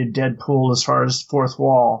predated Deadpool as far as fourth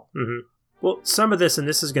wall. Mm-hmm. Well, some of this, and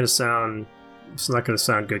this is going to sound, it's not going to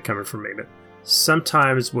sound good coming from me, but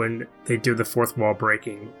sometimes when they do the fourth wall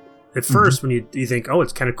breaking, at first when you think, oh,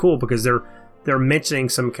 it's kind of cool because they're mentioning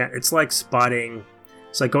some kind, it's like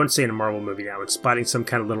going to see in a Marvel movie now and spotting some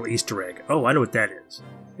kind of little Easter egg. Oh, I know what that is.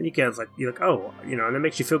 And you're like, oh, you know, and that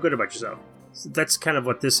makes you feel good about yourself. So that's kind of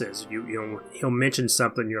what this is. You know, he'll mention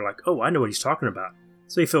something, you're like, oh, I know what he's talking about.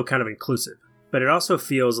 So you feel kind of inclusive. But it also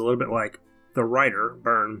feels a little bit like the writer,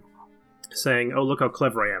 Byrne, saying, oh, look how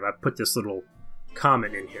clever I am. I put this little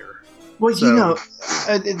comment in here. Well, so, you know,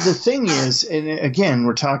 the thing is, and again,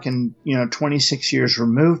 we're talking, 26 years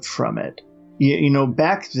removed from it. You know,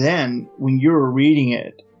 back then, when you were reading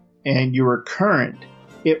it and you were current,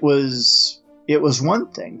 it was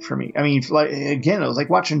one thing for me. I mean, it was like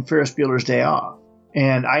watching Ferris Bueller's Day Off.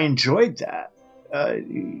 And I enjoyed that.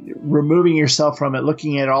 Removing yourself from it,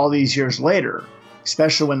 looking at it all these years later,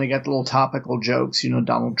 especially when they got the little topical jokes,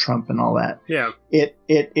 Donald Trump and all that. Yeah.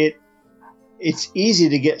 It's easy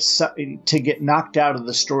to get knocked out of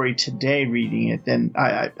the story today reading it than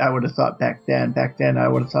I would have thought back then. Back then, I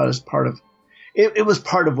would have thought it was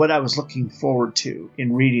part of what I was looking forward to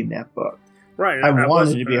in reading that book. Right. I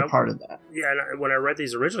wanted to be a part of that. Yeah, and when I read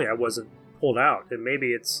these originally, I wasn't pulled out. And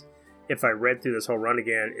maybe it's, if I read through this whole run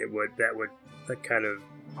again, that would kind of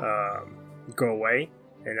go away.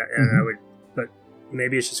 And I would, but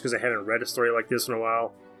maybe it's just because I haven't read a story like this in a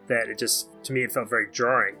while, that it just, to me, it felt very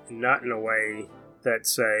jarring. Not in a way that,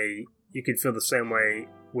 say, you could feel the same way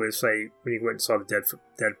with, say, when you went and saw the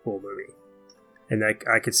Deadpool movie. And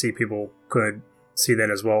I could see people could see that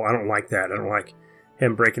as well. I don't like that. I don't like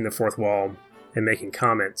him breaking the fourth wall and making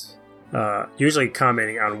comments. Usually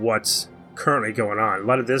commenting on what's currently going on. A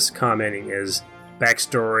lot of this commenting is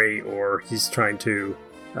backstory, or he's trying to...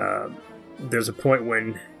 there's a point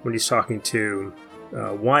when he's talking to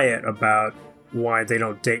Wyatt about why they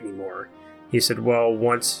don't date anymore. He said, well,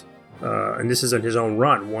 once, and this is in his own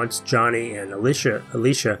run, once Johnny and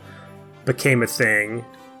Alicia became a thing,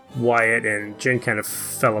 Wyatt and Jen kind of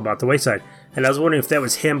fell about the wayside. And I was wondering if that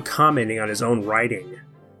was him commenting on his own writing.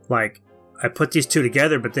 Like, I put these two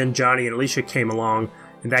together, but then Johnny and Alicia came along,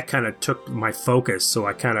 and that kind of took my focus, so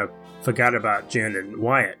I kind of forgot about Jen and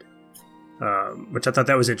Wyatt. Which I thought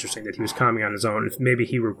that was interesting, that he was commenting on his own. If maybe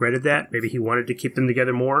he regretted that, maybe he wanted to keep them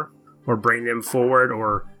together more, or bring them forward,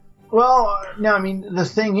 or... Well, no, I mean, the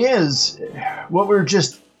thing is, what we were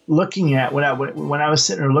just looking at, when I was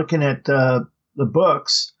sitting there looking at the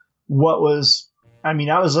books, I was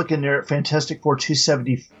looking there at Fantastic Four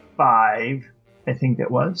 275, I think that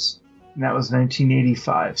was, and that was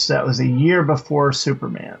 1985, so that was a year before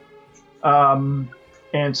Superman.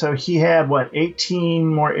 And so he had, 18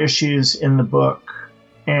 more issues in the book.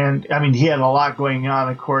 And, I mean, he had a lot going on,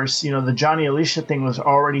 of course. The Johnny Alicia thing was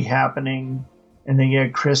already happening. And then you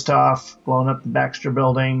had Kristoff blowing up the Baxter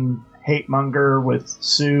Building, Hate Monger with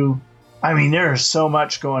Sue. I mean, there's so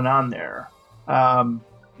much going on there.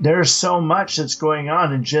 There's so much that's going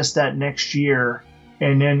on in just that next year.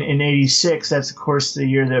 And then in 86, that's, of course, the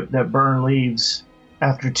year that Byrne leaves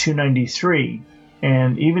after 293.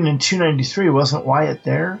 And even in 293, wasn't Wyatt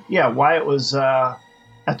there? Yeah, Wyatt was at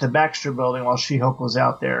the Baxter Building while She-Hulk was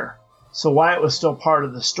out there. So Wyatt was still part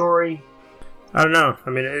of the story. I don't know. I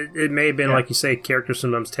mean, it may have been, like you say, characters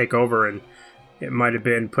sometimes take over, and it might have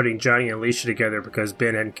been putting Johnny and Alicia together because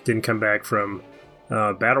Ben didn't come back from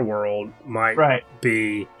Battleworld. Might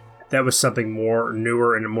be that was something more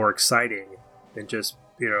newer and more exciting than just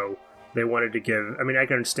they wanted to give. I mean, I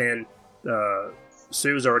can understand.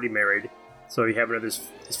 Sue's already married, so you have this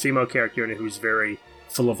female character in it who's very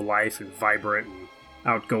full of life and vibrant and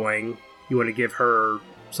outgoing. You want to give her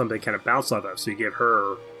something kind of bounce off of, so you give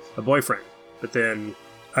her a boyfriend. But then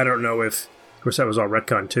I don't know if, of course, that was all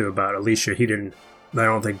retcon too about Alicia. I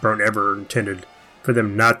don't think Byrne ever intended for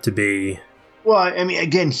them not to be. Well, I mean,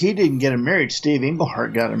 again, he didn't get him married. Steve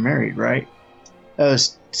Englehart got him married, right?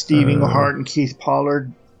 Steve Englehart and Keith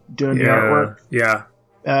Pollard doing the artwork. Yeah.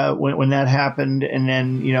 When that happened, and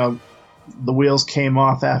then the wheels came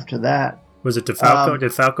off after that. Was it DeFalco?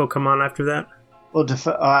 Did Falco come on after that? Well,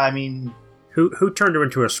 I mean, who turned her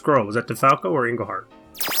into a Skrull? Was that DeFalco or Englehart?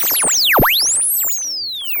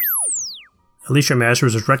 Alicia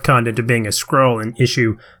Masters was retconned into being a Skrull in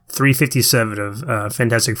issue 357 of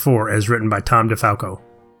Fantastic Four, as written by Tom DeFalco.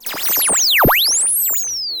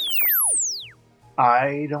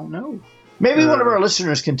 I don't know. Maybe one of our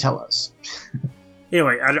listeners can tell us.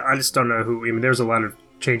 Anyway, I just don't know who. I mean, there's a lot of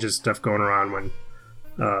changes stuff going around when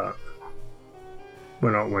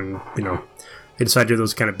they decided to do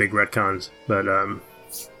those kind of big retcons. But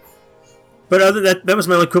other than that was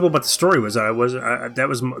my only quibble about the story. That was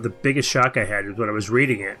the biggest shock I had was when I was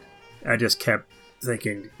reading it. I just kept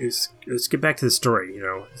thinking, let's get back to the story.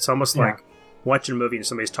 It's almost like watching a movie and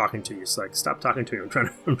somebody's talking to you. It's like, stop talking to me.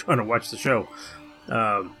 I'm trying to watch the show.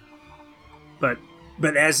 But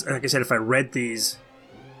as like I said, if I read this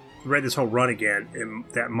whole run again,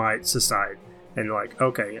 that might subside. And like,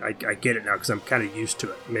 okay, I get it now because I'm kind of used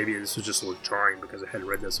to it. Maybe this was just a little jarring because I hadn't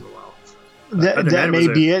read this in a while. That may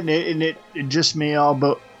be it, and it just may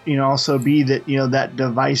also be that that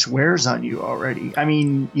device wears on you already. I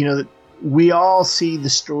mean, we all see the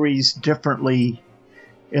stories differently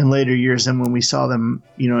in later years than when we saw them,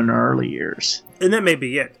 in our early years. And that may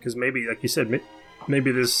be it, because maybe, like you said,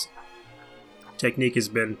 maybe this technique has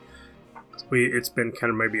been kind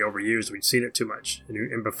of maybe overused. We've seen it too much,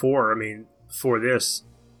 and before this,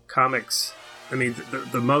 comics. I mean,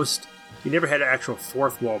 the most. You never had actual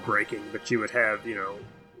fourth wall breaking, but you would have,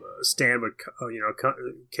 Stan would,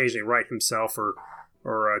 occasionally write himself or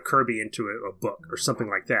Kirby into a book or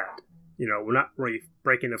something like that. We're not really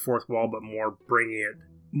breaking the fourth wall, but more bringing it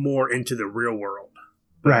more into the real world.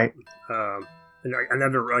 Right. And I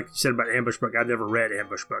never, like you said about Ambush Bug, I've never read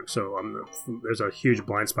Ambush Bug, so there's a huge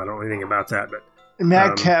blind spot. I don't know anything about that, but.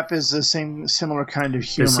 Madcap is the similar kind of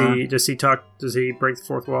humor. Does he break the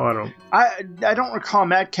fourth wall? I don't recall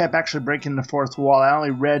Madcap actually breaking the fourth wall. I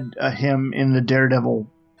only read him in the Daredevil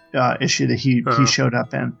issue that he showed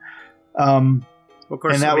up in. Of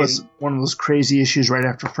course, and that was one of those crazy issues right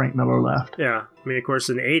after Frank Miller left. Yeah. I mean, of course,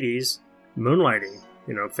 in the 80s, Moonlighting,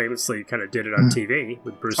 famously kind of did it on TV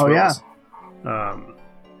with Bruce Willis. Yeah.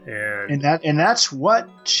 And that's what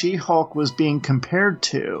She-Hulk was being compared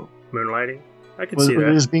to. Moonlighting? I can see that.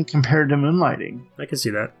 It was being compared to Moonlighting. I can see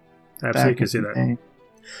that. Absolutely can see that. I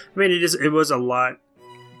mean, it was a lot,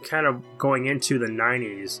 kind of going into the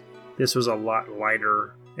 90s, this was a lot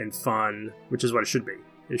lighter and fun, which is what it should be.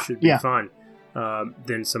 It should be fun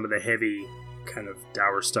than some of the heavy kind of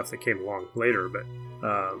dour stuff that came along later. But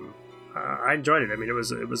I enjoyed it. I mean, it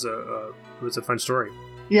was a fun story.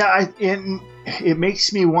 Yeah, it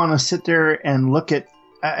makes me want to sit there and look at.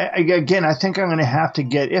 I think I'm going to have to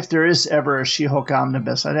get, if there is ever a She-Hulk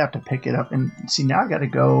omnibus, I'd have to pick it up and see. Now I got to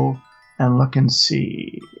go and look and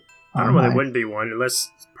see. I don't know why there wouldn't be one,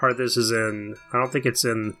 unless part of this is in. I don't think it's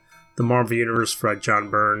in the Marvel Universe for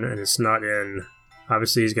John Byrne, and it's not in.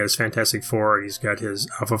 Obviously, he's got his Fantastic Four, and he's got his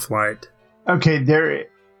Alpha Flight. Okay,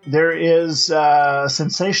 there is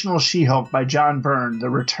Sensational She-Hulk by John Byrne,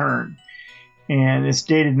 The Return, and it's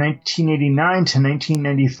dated 1989 to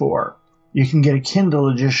 1994. You can get a Kindle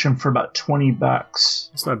edition for about $20.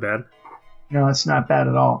 It's not bad. No, it's not bad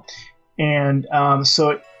at all. And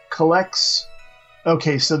so it collects.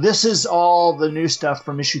 Okay, so this is all the new stuff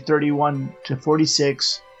from issue 31 to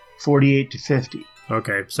 46, 48 to 50.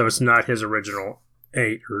 Okay, so it's not his original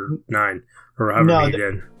 8 or 9 or however many he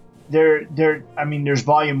did. There's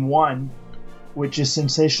volume 1, which is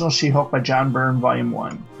Sensational She-Hulk by John Byrne, volume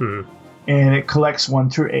 1. Mm-hmm. And it collects 1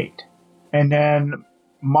 through 8. And then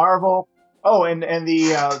Marvel. Oh, and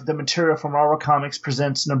the material from Marvel Comics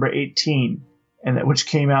Presents number 18, which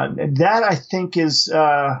came out. And that, I think, is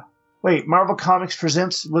Marvel Comics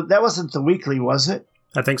Presents. That wasn't the weekly, was it?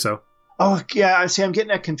 I think so. Oh, yeah. I see. I'm getting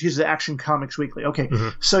that confused with Action Comics Weekly. Okay,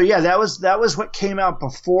 So yeah, that was what came out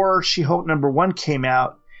before She-Hulk number 1 came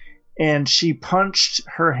out, and she punched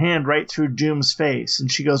her hand right through Doom's face,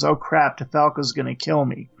 and she goes, "Oh crap! DeFalco's going to kill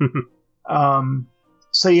me."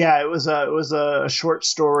 So yeah, it was a short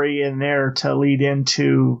story in there to lead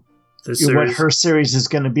into what her series is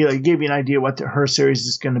going to be like. Give you an idea what her series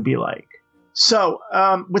is going to be like. So,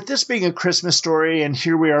 with this being a Christmas story, and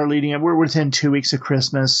here we are leading up, we're within 2 weeks of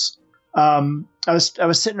Christmas. I was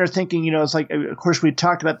sitting there thinking, it's like, of course, we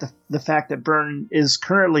talked about the fact that Byrne is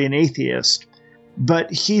currently an atheist,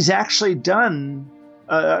 but he's actually done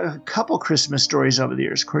a couple Christmas stories over the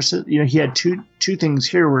years. Of course, he had two things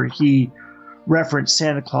here where he referenced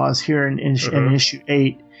Santa Claus here in issue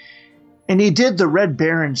 8. And he did the Red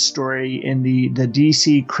Baron story in the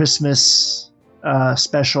DC Christmas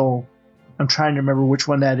special. I'm trying to remember which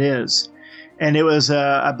one that is. And it was,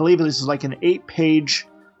 I believe it was like an 8-page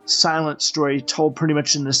silent story told pretty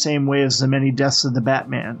much in the same way as The Many Deaths of the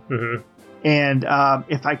Batman. Mm-hmm. And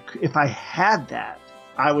if I had that,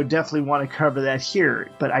 I would definitely want to cover that here.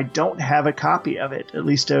 But I don't have a copy of it, at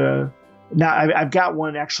least now I've got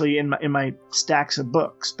one actually in my stacks of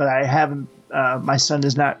books, but I haven't. My son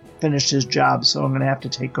has not finished his job, so I'm going to have to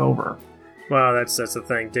take over. Well, that's the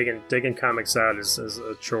thing. Digging comics out is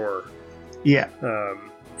a chore. Yeah.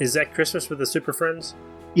 Is that Christmas with the Super Friends?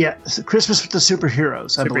 Yeah, it's Christmas with the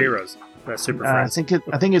Superheroes. I believe. Not Super Friends.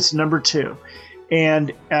 I think it's number 2,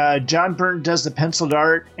 and John Byrne does the penciled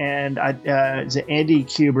art, and is it Andy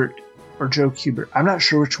Kubert or Joe Kubert? I'm not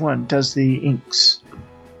sure which one does the inks.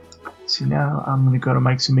 See, now I'm going to go to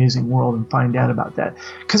Mike's Amazing World and find out about that,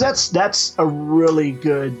 because that's a really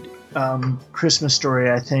good Christmas story,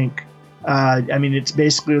 I think. I mean,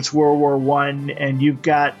 it's World War I, and you've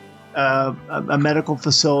got a medical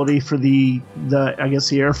facility for the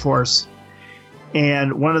Air Force,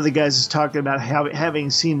 and one of the guys is talking about having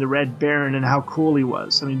seen the Red Baron and how cool he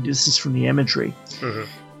was. I mean, this is from the imagery. Mm-hmm.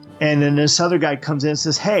 And then this other guy comes in and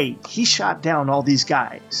says, "Hey, he shot down all these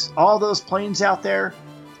guys, all those planes out there.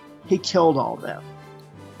 He killed all of them."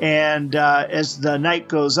 And as the night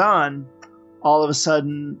goes on, all of a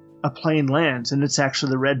sudden a plane lands, and it's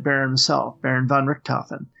actually the Red Baron himself, Baron von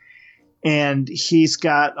Richthofen. And he's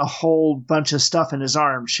got a whole bunch of stuff in his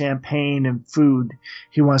arms, champagne and food.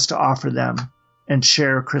 He wants to offer them and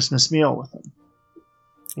share a Christmas meal with them.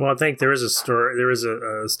 Well, I think there is a story. There is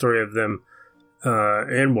a story of them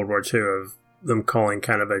in World War II of them calling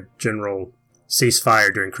kind of a general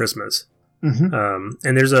ceasefire during Christmas. Mm-hmm.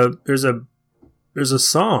 And there's a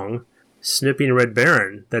song, Snoopy and Red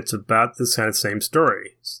Baron, that's about this kind of same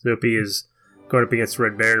story. Snoopy is going up against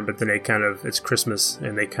Red Baron, but then it's Christmas,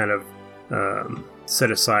 and they kind of set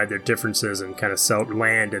aside their differences and kind of sell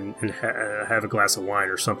land and have a glass of wine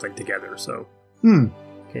or something together. So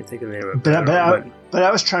can't think of the name of it. But I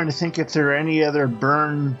was trying to think if there are any other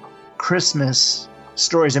Byrne Christmas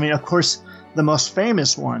stories. I mean, of course, the most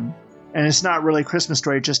famous one, and it's not really a Christmas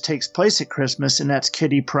story, it just takes place at Christmas, and that's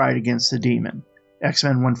Kitty Pryde against the Demon,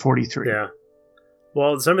 X-Men 143. Yeah.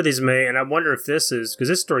 Well, some of these may, and I wonder if this is, because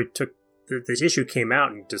this issue came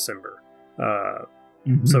out in December.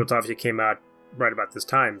 So it obviously came out right about this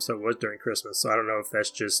time, so it was during Christmas. So I don't know if that's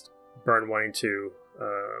just Byrne wanting to.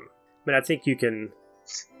 I think you can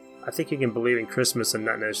believe in Christmas and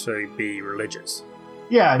not necessarily be religious.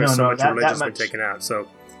 Yeah, There's so much that religion's much been taken out. So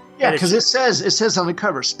yeah, because it says on the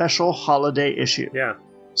cover, special holiday issue. Yeah.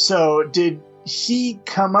 So did he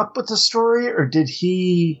come up with the story, or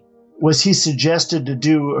was he suggested to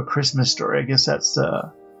do a Christmas story? I guess that's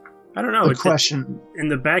I don't know. The question. In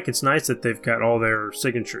the back, it's nice that they've got all their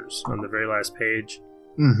signatures on the very last page.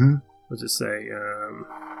 Mm-hmm. What's it say?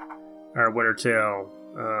 Our Winter Tale,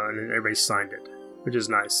 and then everybody signed it, which is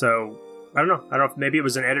nice. So I don't know if maybe it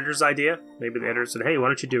was an editor's idea. Maybe the editor said, "Hey, why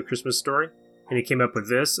don't you do a Christmas story?" And he came up with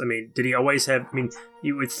this. I mean, did he always have? I mean,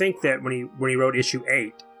 you would think that when he wrote issue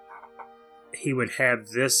 8, he would have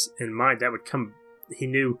this in mind. That would come. He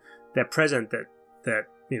knew that present that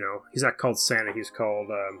he's not called Santa. He's called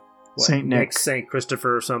Saint Nick, like Saint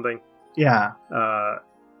Christopher or something. Yeah.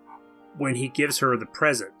 When he gives her the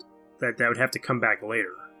present, that would have to come back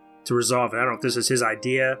later to resolve it. I don't know if this is his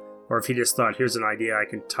idea or if he just thought, here's an idea I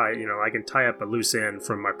can tie up a loose end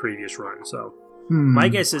from my previous run. So my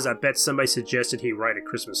guess is I bet somebody suggested he write a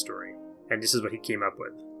Christmas story, and this is what he came up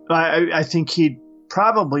with. I think he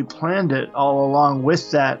probably planned it all along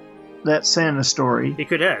with that Santa story. He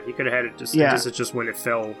could have had it just. Yeah. This is just when it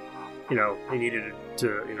fell. He needed it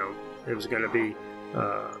to. It was going to be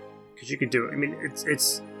because you could do it. I mean,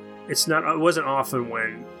 it's not. It wasn't often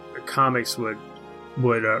when comics would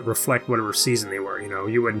reflect whatever season they were.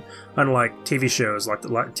 You would, unlike TV shows, like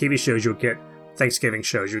TV shows, you'll get Thanksgiving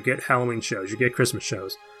shows, you get Halloween shows, you get Christmas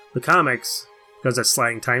shows. The comics, because that's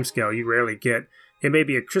sliding time scale, you rarely get. It may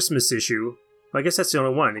be a Christmas issue. Well, I guess that's the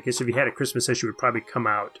only one. I guess if you had a Christmas issue, it would probably come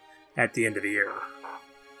out at the end of the year.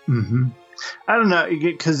 Mm-hmm. I don't know,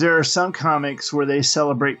 because there are some comics where they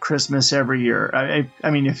celebrate Christmas every year. I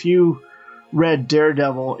mean, if you read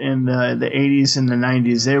Daredevil in the 80s and the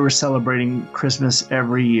 90s, they were celebrating Christmas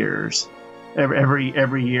every year,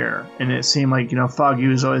 and it seemed like Foggy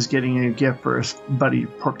was always getting a gift for his buddy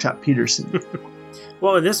Porkchop Peterson.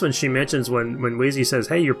 Well, in this one, she mentions when Wheezy says,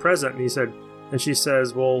 "Hey, you're present," and she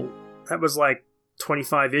says, "Well, that was like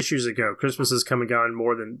 25 issues ago. Christmas has come and gone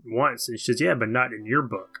more than once." And she says, "Yeah, but not in your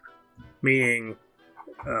book." Meaning,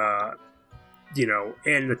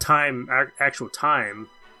 in the actual time,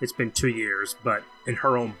 it's been 2 years, but in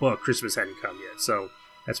her own book, Christmas hadn't come yet. So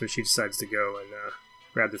that's when she decides to go and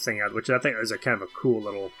grab the thing out, which I think is a kind of a cool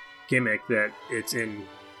little gimmick that it's in,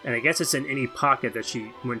 and I guess it's in any pocket that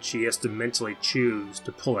when she has to mentally choose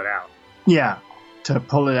to pull it out. Yeah, to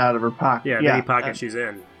pull it out of her pocket. Yeah, any pocket she's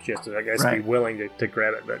in, she has to, I guess, be willing to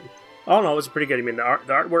grab it. But all in all, it's pretty good. I mean, the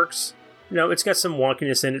artwork's, it's got some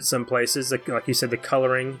wonkiness in it some places. Like you said, the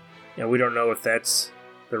coloring, we don't know if that's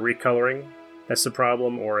the recoloring that's the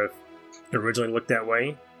problem or if it originally looked that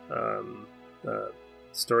way.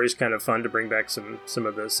 Story's kind of fun to bring back some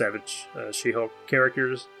of the Savage She-Hulk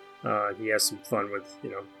characters. He has some fun with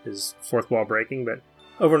his fourth wall breaking, but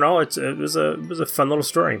overall, it was a fun little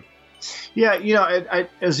story. Yeah, I,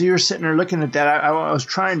 as you were sitting there looking at that, I was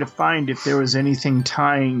trying to find if there was anything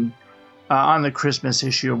tying on the Christmas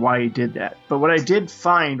issue of why he did that. But what I did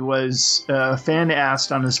find was a fan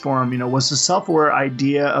asked on his forum, was the self-aware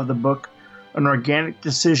idea of the book an organic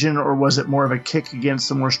decision, or was it more of a kick against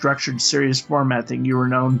the more structured, serious format that you were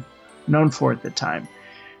known for at the time?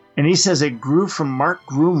 And he says it grew from Mark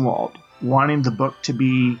Grunwald wanting the book to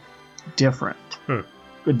be different.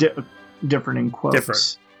 Different in quotes.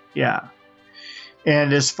 Different. Yeah.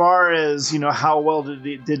 And as far as, how well did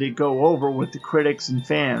it go over with the critics and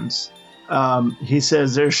fans, he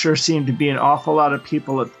says there sure seemed to be an awful lot of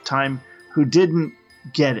people at the time who didn't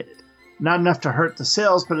get it. Not enough to hurt the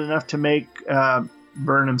sales, but enough to make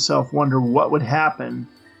Byrne himself wonder what would happen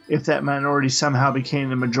if that minority somehow became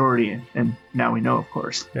the majority. And now we know, of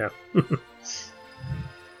course. Yeah.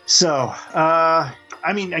 So, I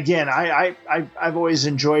mean, again, I've always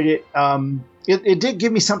enjoyed it. It did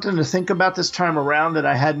give me something to think about this time around that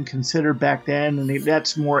I hadn't considered back then, and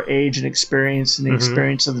that's more age and experience and the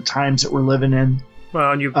experience of the times that we're living in.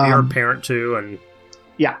 Well, and you're a parent too, and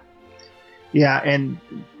yeah, and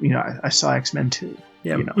I saw X-Men too.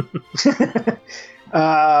 Yeah,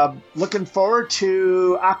 looking forward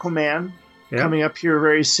to Aquaman coming up here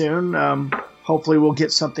very soon. Hopefully, we'll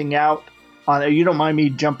get something out on it. You don't mind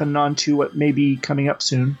me jumping on to what may be coming up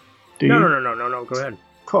soon, do you? No. Go ahead.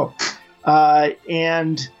 Cool.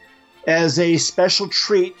 And as a special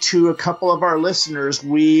treat to a couple of our listeners,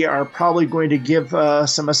 we are probably going to give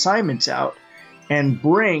some assignments out and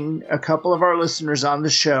bring a couple of our listeners on the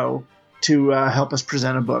show to help us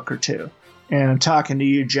present a book or two. And I'm talking to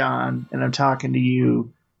you, John, and I'm talking to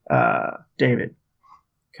you, David.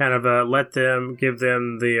 Kind of give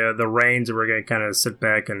them the reins, and we're going to kind of sit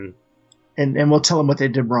back and we'll tell them what they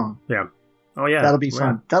did wrong. Yeah. Oh, yeah. That'll be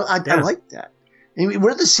fun. I like that. I mean,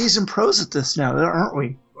 we're the seasoned pros at this now, aren't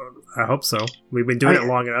we? I hope so. We've been doing it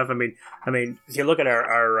long enough. I mean, if you look at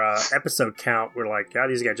our episode count, we're like, God,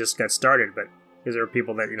 these guys just got started. But because there are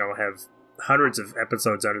people that have hundreds of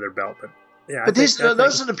episodes under their belt. But yeah,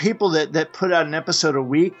 those are the people that put out an episode a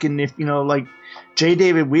week. And if like J.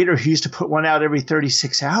 David Weeder, who used to put one out every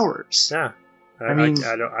 36 hours. Yeah, I don't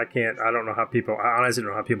know how people. I honestly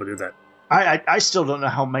don't know how people do that. I still don't know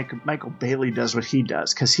how Michael Bailey does what he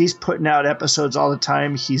does, because he's putting out episodes all the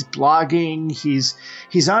time. He's blogging. He's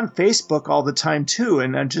on Facebook all the time too.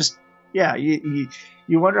 And I'm just, you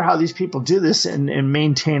wonder how these people do this and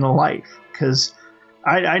maintain a life, because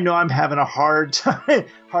I know I'm having a hard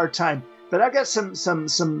time. But I've got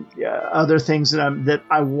some other things that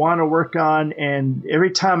I want to work on, and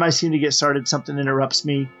every time I seem to get started, something interrupts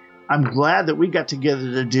me. I'm glad that we got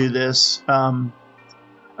together to do this.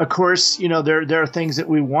 Of course, there are things that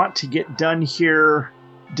we want to get done here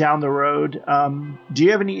down the road. Do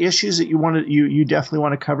you have any issues that you definitely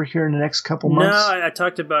want to cover here in the next couple months? No, I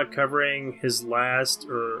talked about covering his last,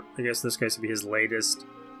 or I guess in this case would be his latest,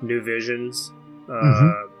 New Visions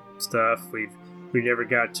stuff. We never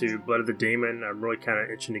got to Blood of the Demon. I'm really kind of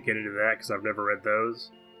itching to get into that because I've never read those.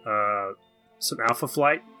 Some Alpha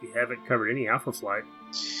Flight. We haven't covered any Alpha Flight.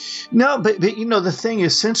 No, but the thing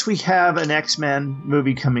is, since we have an X-Men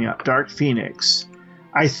movie coming up, Dark Phoenix,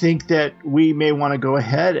 I think that we may want to go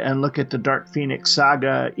ahead and look at the Dark Phoenix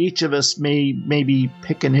saga. Each of us maybe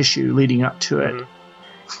pick an issue leading up to it,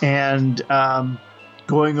 and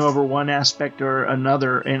going over one aspect or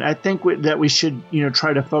another. And I think that we should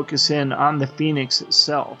try to focus in on the Phoenix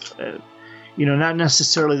itself. not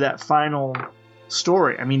necessarily that final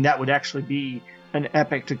story. I mean, that would actually be an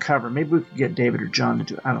epic to cover. Maybe we could get David or John to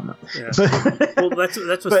do it. I don't know. Yeah. Well, that's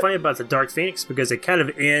what's funny about the Dark Phoenix, because it kind of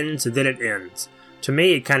ends and then it ends. To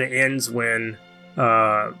me, it kind of ends when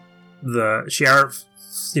she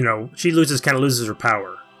loses her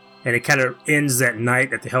power, and it kind of ends that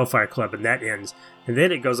night at the Hellfire Club, and that ends. And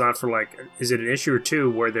then it goes on for is it an issue or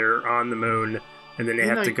two where they're on the moon, and then they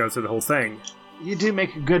have to go through the whole thing. You do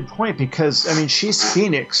make a good point, because I mean, she's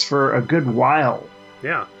Phoenix for a good while.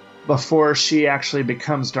 Yeah. Before she actually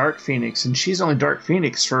becomes Dark Phoenix, and she's only Dark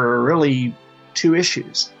Phoenix for really 2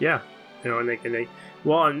 issues. Yeah, and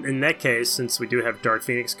in that case, since we do have Dark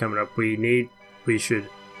Phoenix coming up, we weren't going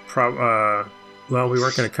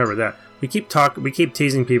to cover that. We keep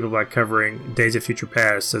teasing people about covering Days of Future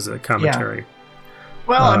Past as a commentary. Yeah.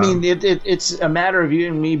 Well, I mean, it's a matter of you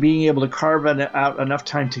and me being able to carve out enough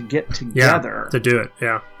time to get together. To do it,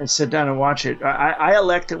 yeah. And sit down and watch it. I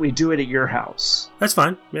elect that we do it at your house. That's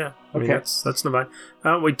fine, yeah. I mean, that's no fine.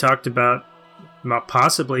 We talked about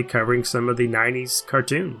possibly covering some of the 90s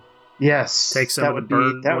cartoon. Yes. Take some of the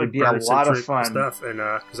Byrne. That would be a lot of fun. Stuff, and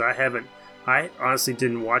because I honestly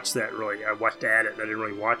didn't watch that really. I watched at it, and I didn't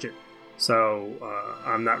really watch it. So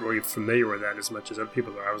I'm not really familiar with that as much as other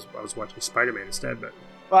people are. I was watching Spider-Man instead. But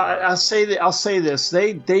I'll say this: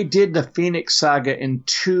 they did the Phoenix Saga in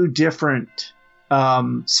 2 different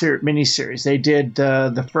miniseries. They did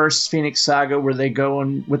the first Phoenix Saga where they go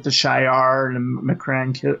in with the Shi'ar and the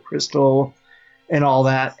Macran crystal and all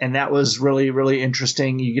that, and that was really, really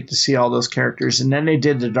interesting. You get to see all those characters, and then they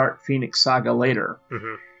did the Dark Phoenix Saga later,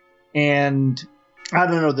 and I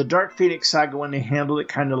don't know, the Dark Phoenix Saga, when they handled it,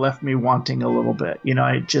 kind of left me wanting a little bit.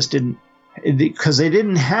 I just didn't, because they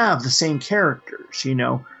didn't have the same characters.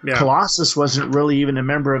 Yeah. Colossus wasn't really even a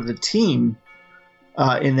member of the team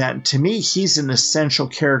in that. To me, he's an essential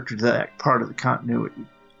character to that part of the continuity.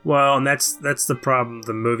 Well, and that's the problem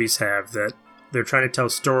the movies have, that they're trying to tell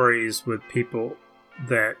stories with people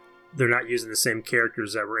that they're not using the same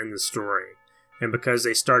characters that were in the story. And because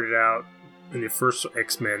they started out in the first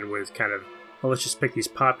X-Men with kind of, let's just pick these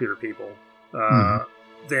popular people.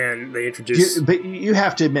 Then they introduced... But you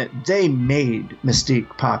have to admit, they made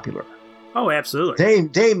Mystique popular. Oh, absolutely.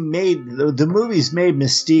 They made... The movies made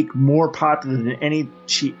Mystique more popular than any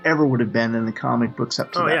she ever would have been in the comic books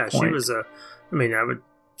up to that point. She was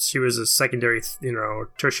she was a secondary,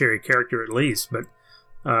 tertiary character at least, but...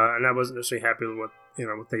 and I wasn't necessarily happy with what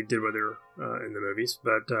they did with her in the movies,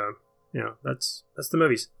 but, that's the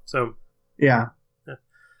movies, so... Yeah.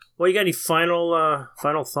 Well, you got any final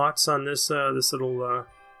thoughts on this little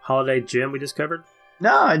holiday gem we just covered?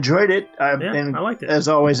 No, I enjoyed it. I liked it. As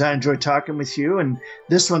always, I enjoy talking with you, and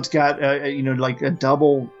this one's got like a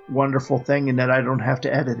double wonderful thing in that I don't have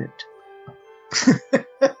to edit it.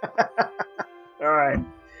 All right.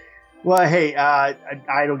 Well, hey, I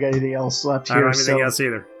don't got anything else left here. I don't have anything else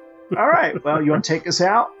either. All right. Well, you want to take us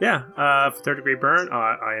out? Yeah. For Third Degree Byrne,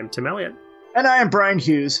 I am Tim Elliott. And I am Brian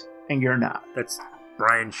Hughes, and you're not. That's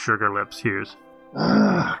Brian Sugar Lips Hughes.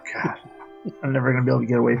 Oh, God. I'm never going to be able to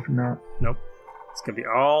get away from that. Nope. It's going to be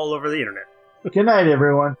all over the internet. Good night,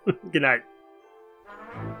 everyone. Good night.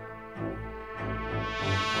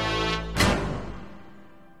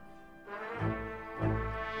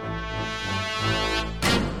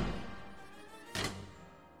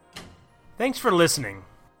 Thanks for listening.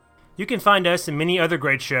 You can find us and many other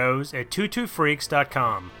great shows at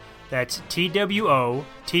twotwofreaks.com. That's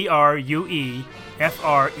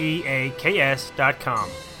TWOTRUEFREAKS.com.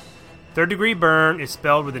 Third Degree Byrne is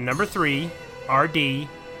spelled with the number 3,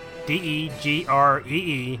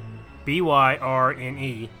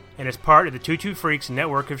 RDDEGREEBYRNE, and is part of the Two Freaks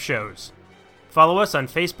network of shows. Follow us on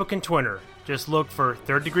Facebook and Twitter. Just look for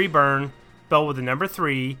Third Degree Byrne, spelled with the number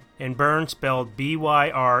 3, and Byrne spelled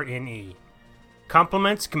BYRNE.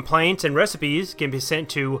 Compliments, complaints, and recipes can be sent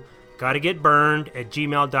to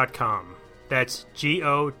gottagetburned@gmail.com. That's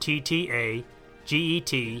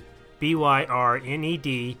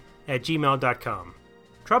GOTTAGETBYRNED@gmail.com.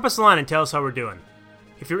 Drop us a line and tell us how we're doing.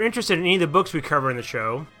 If you're interested in any of the books we cover in the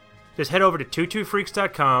show, just head over to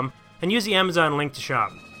twotwofreaks.com and use the Amazon link to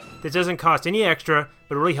shop. This doesn't cost any extra,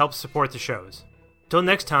 but it really helps support the shows. Till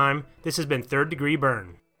next time, this has been Third Degree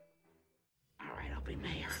Byrne. All right, I'll be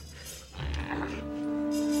made.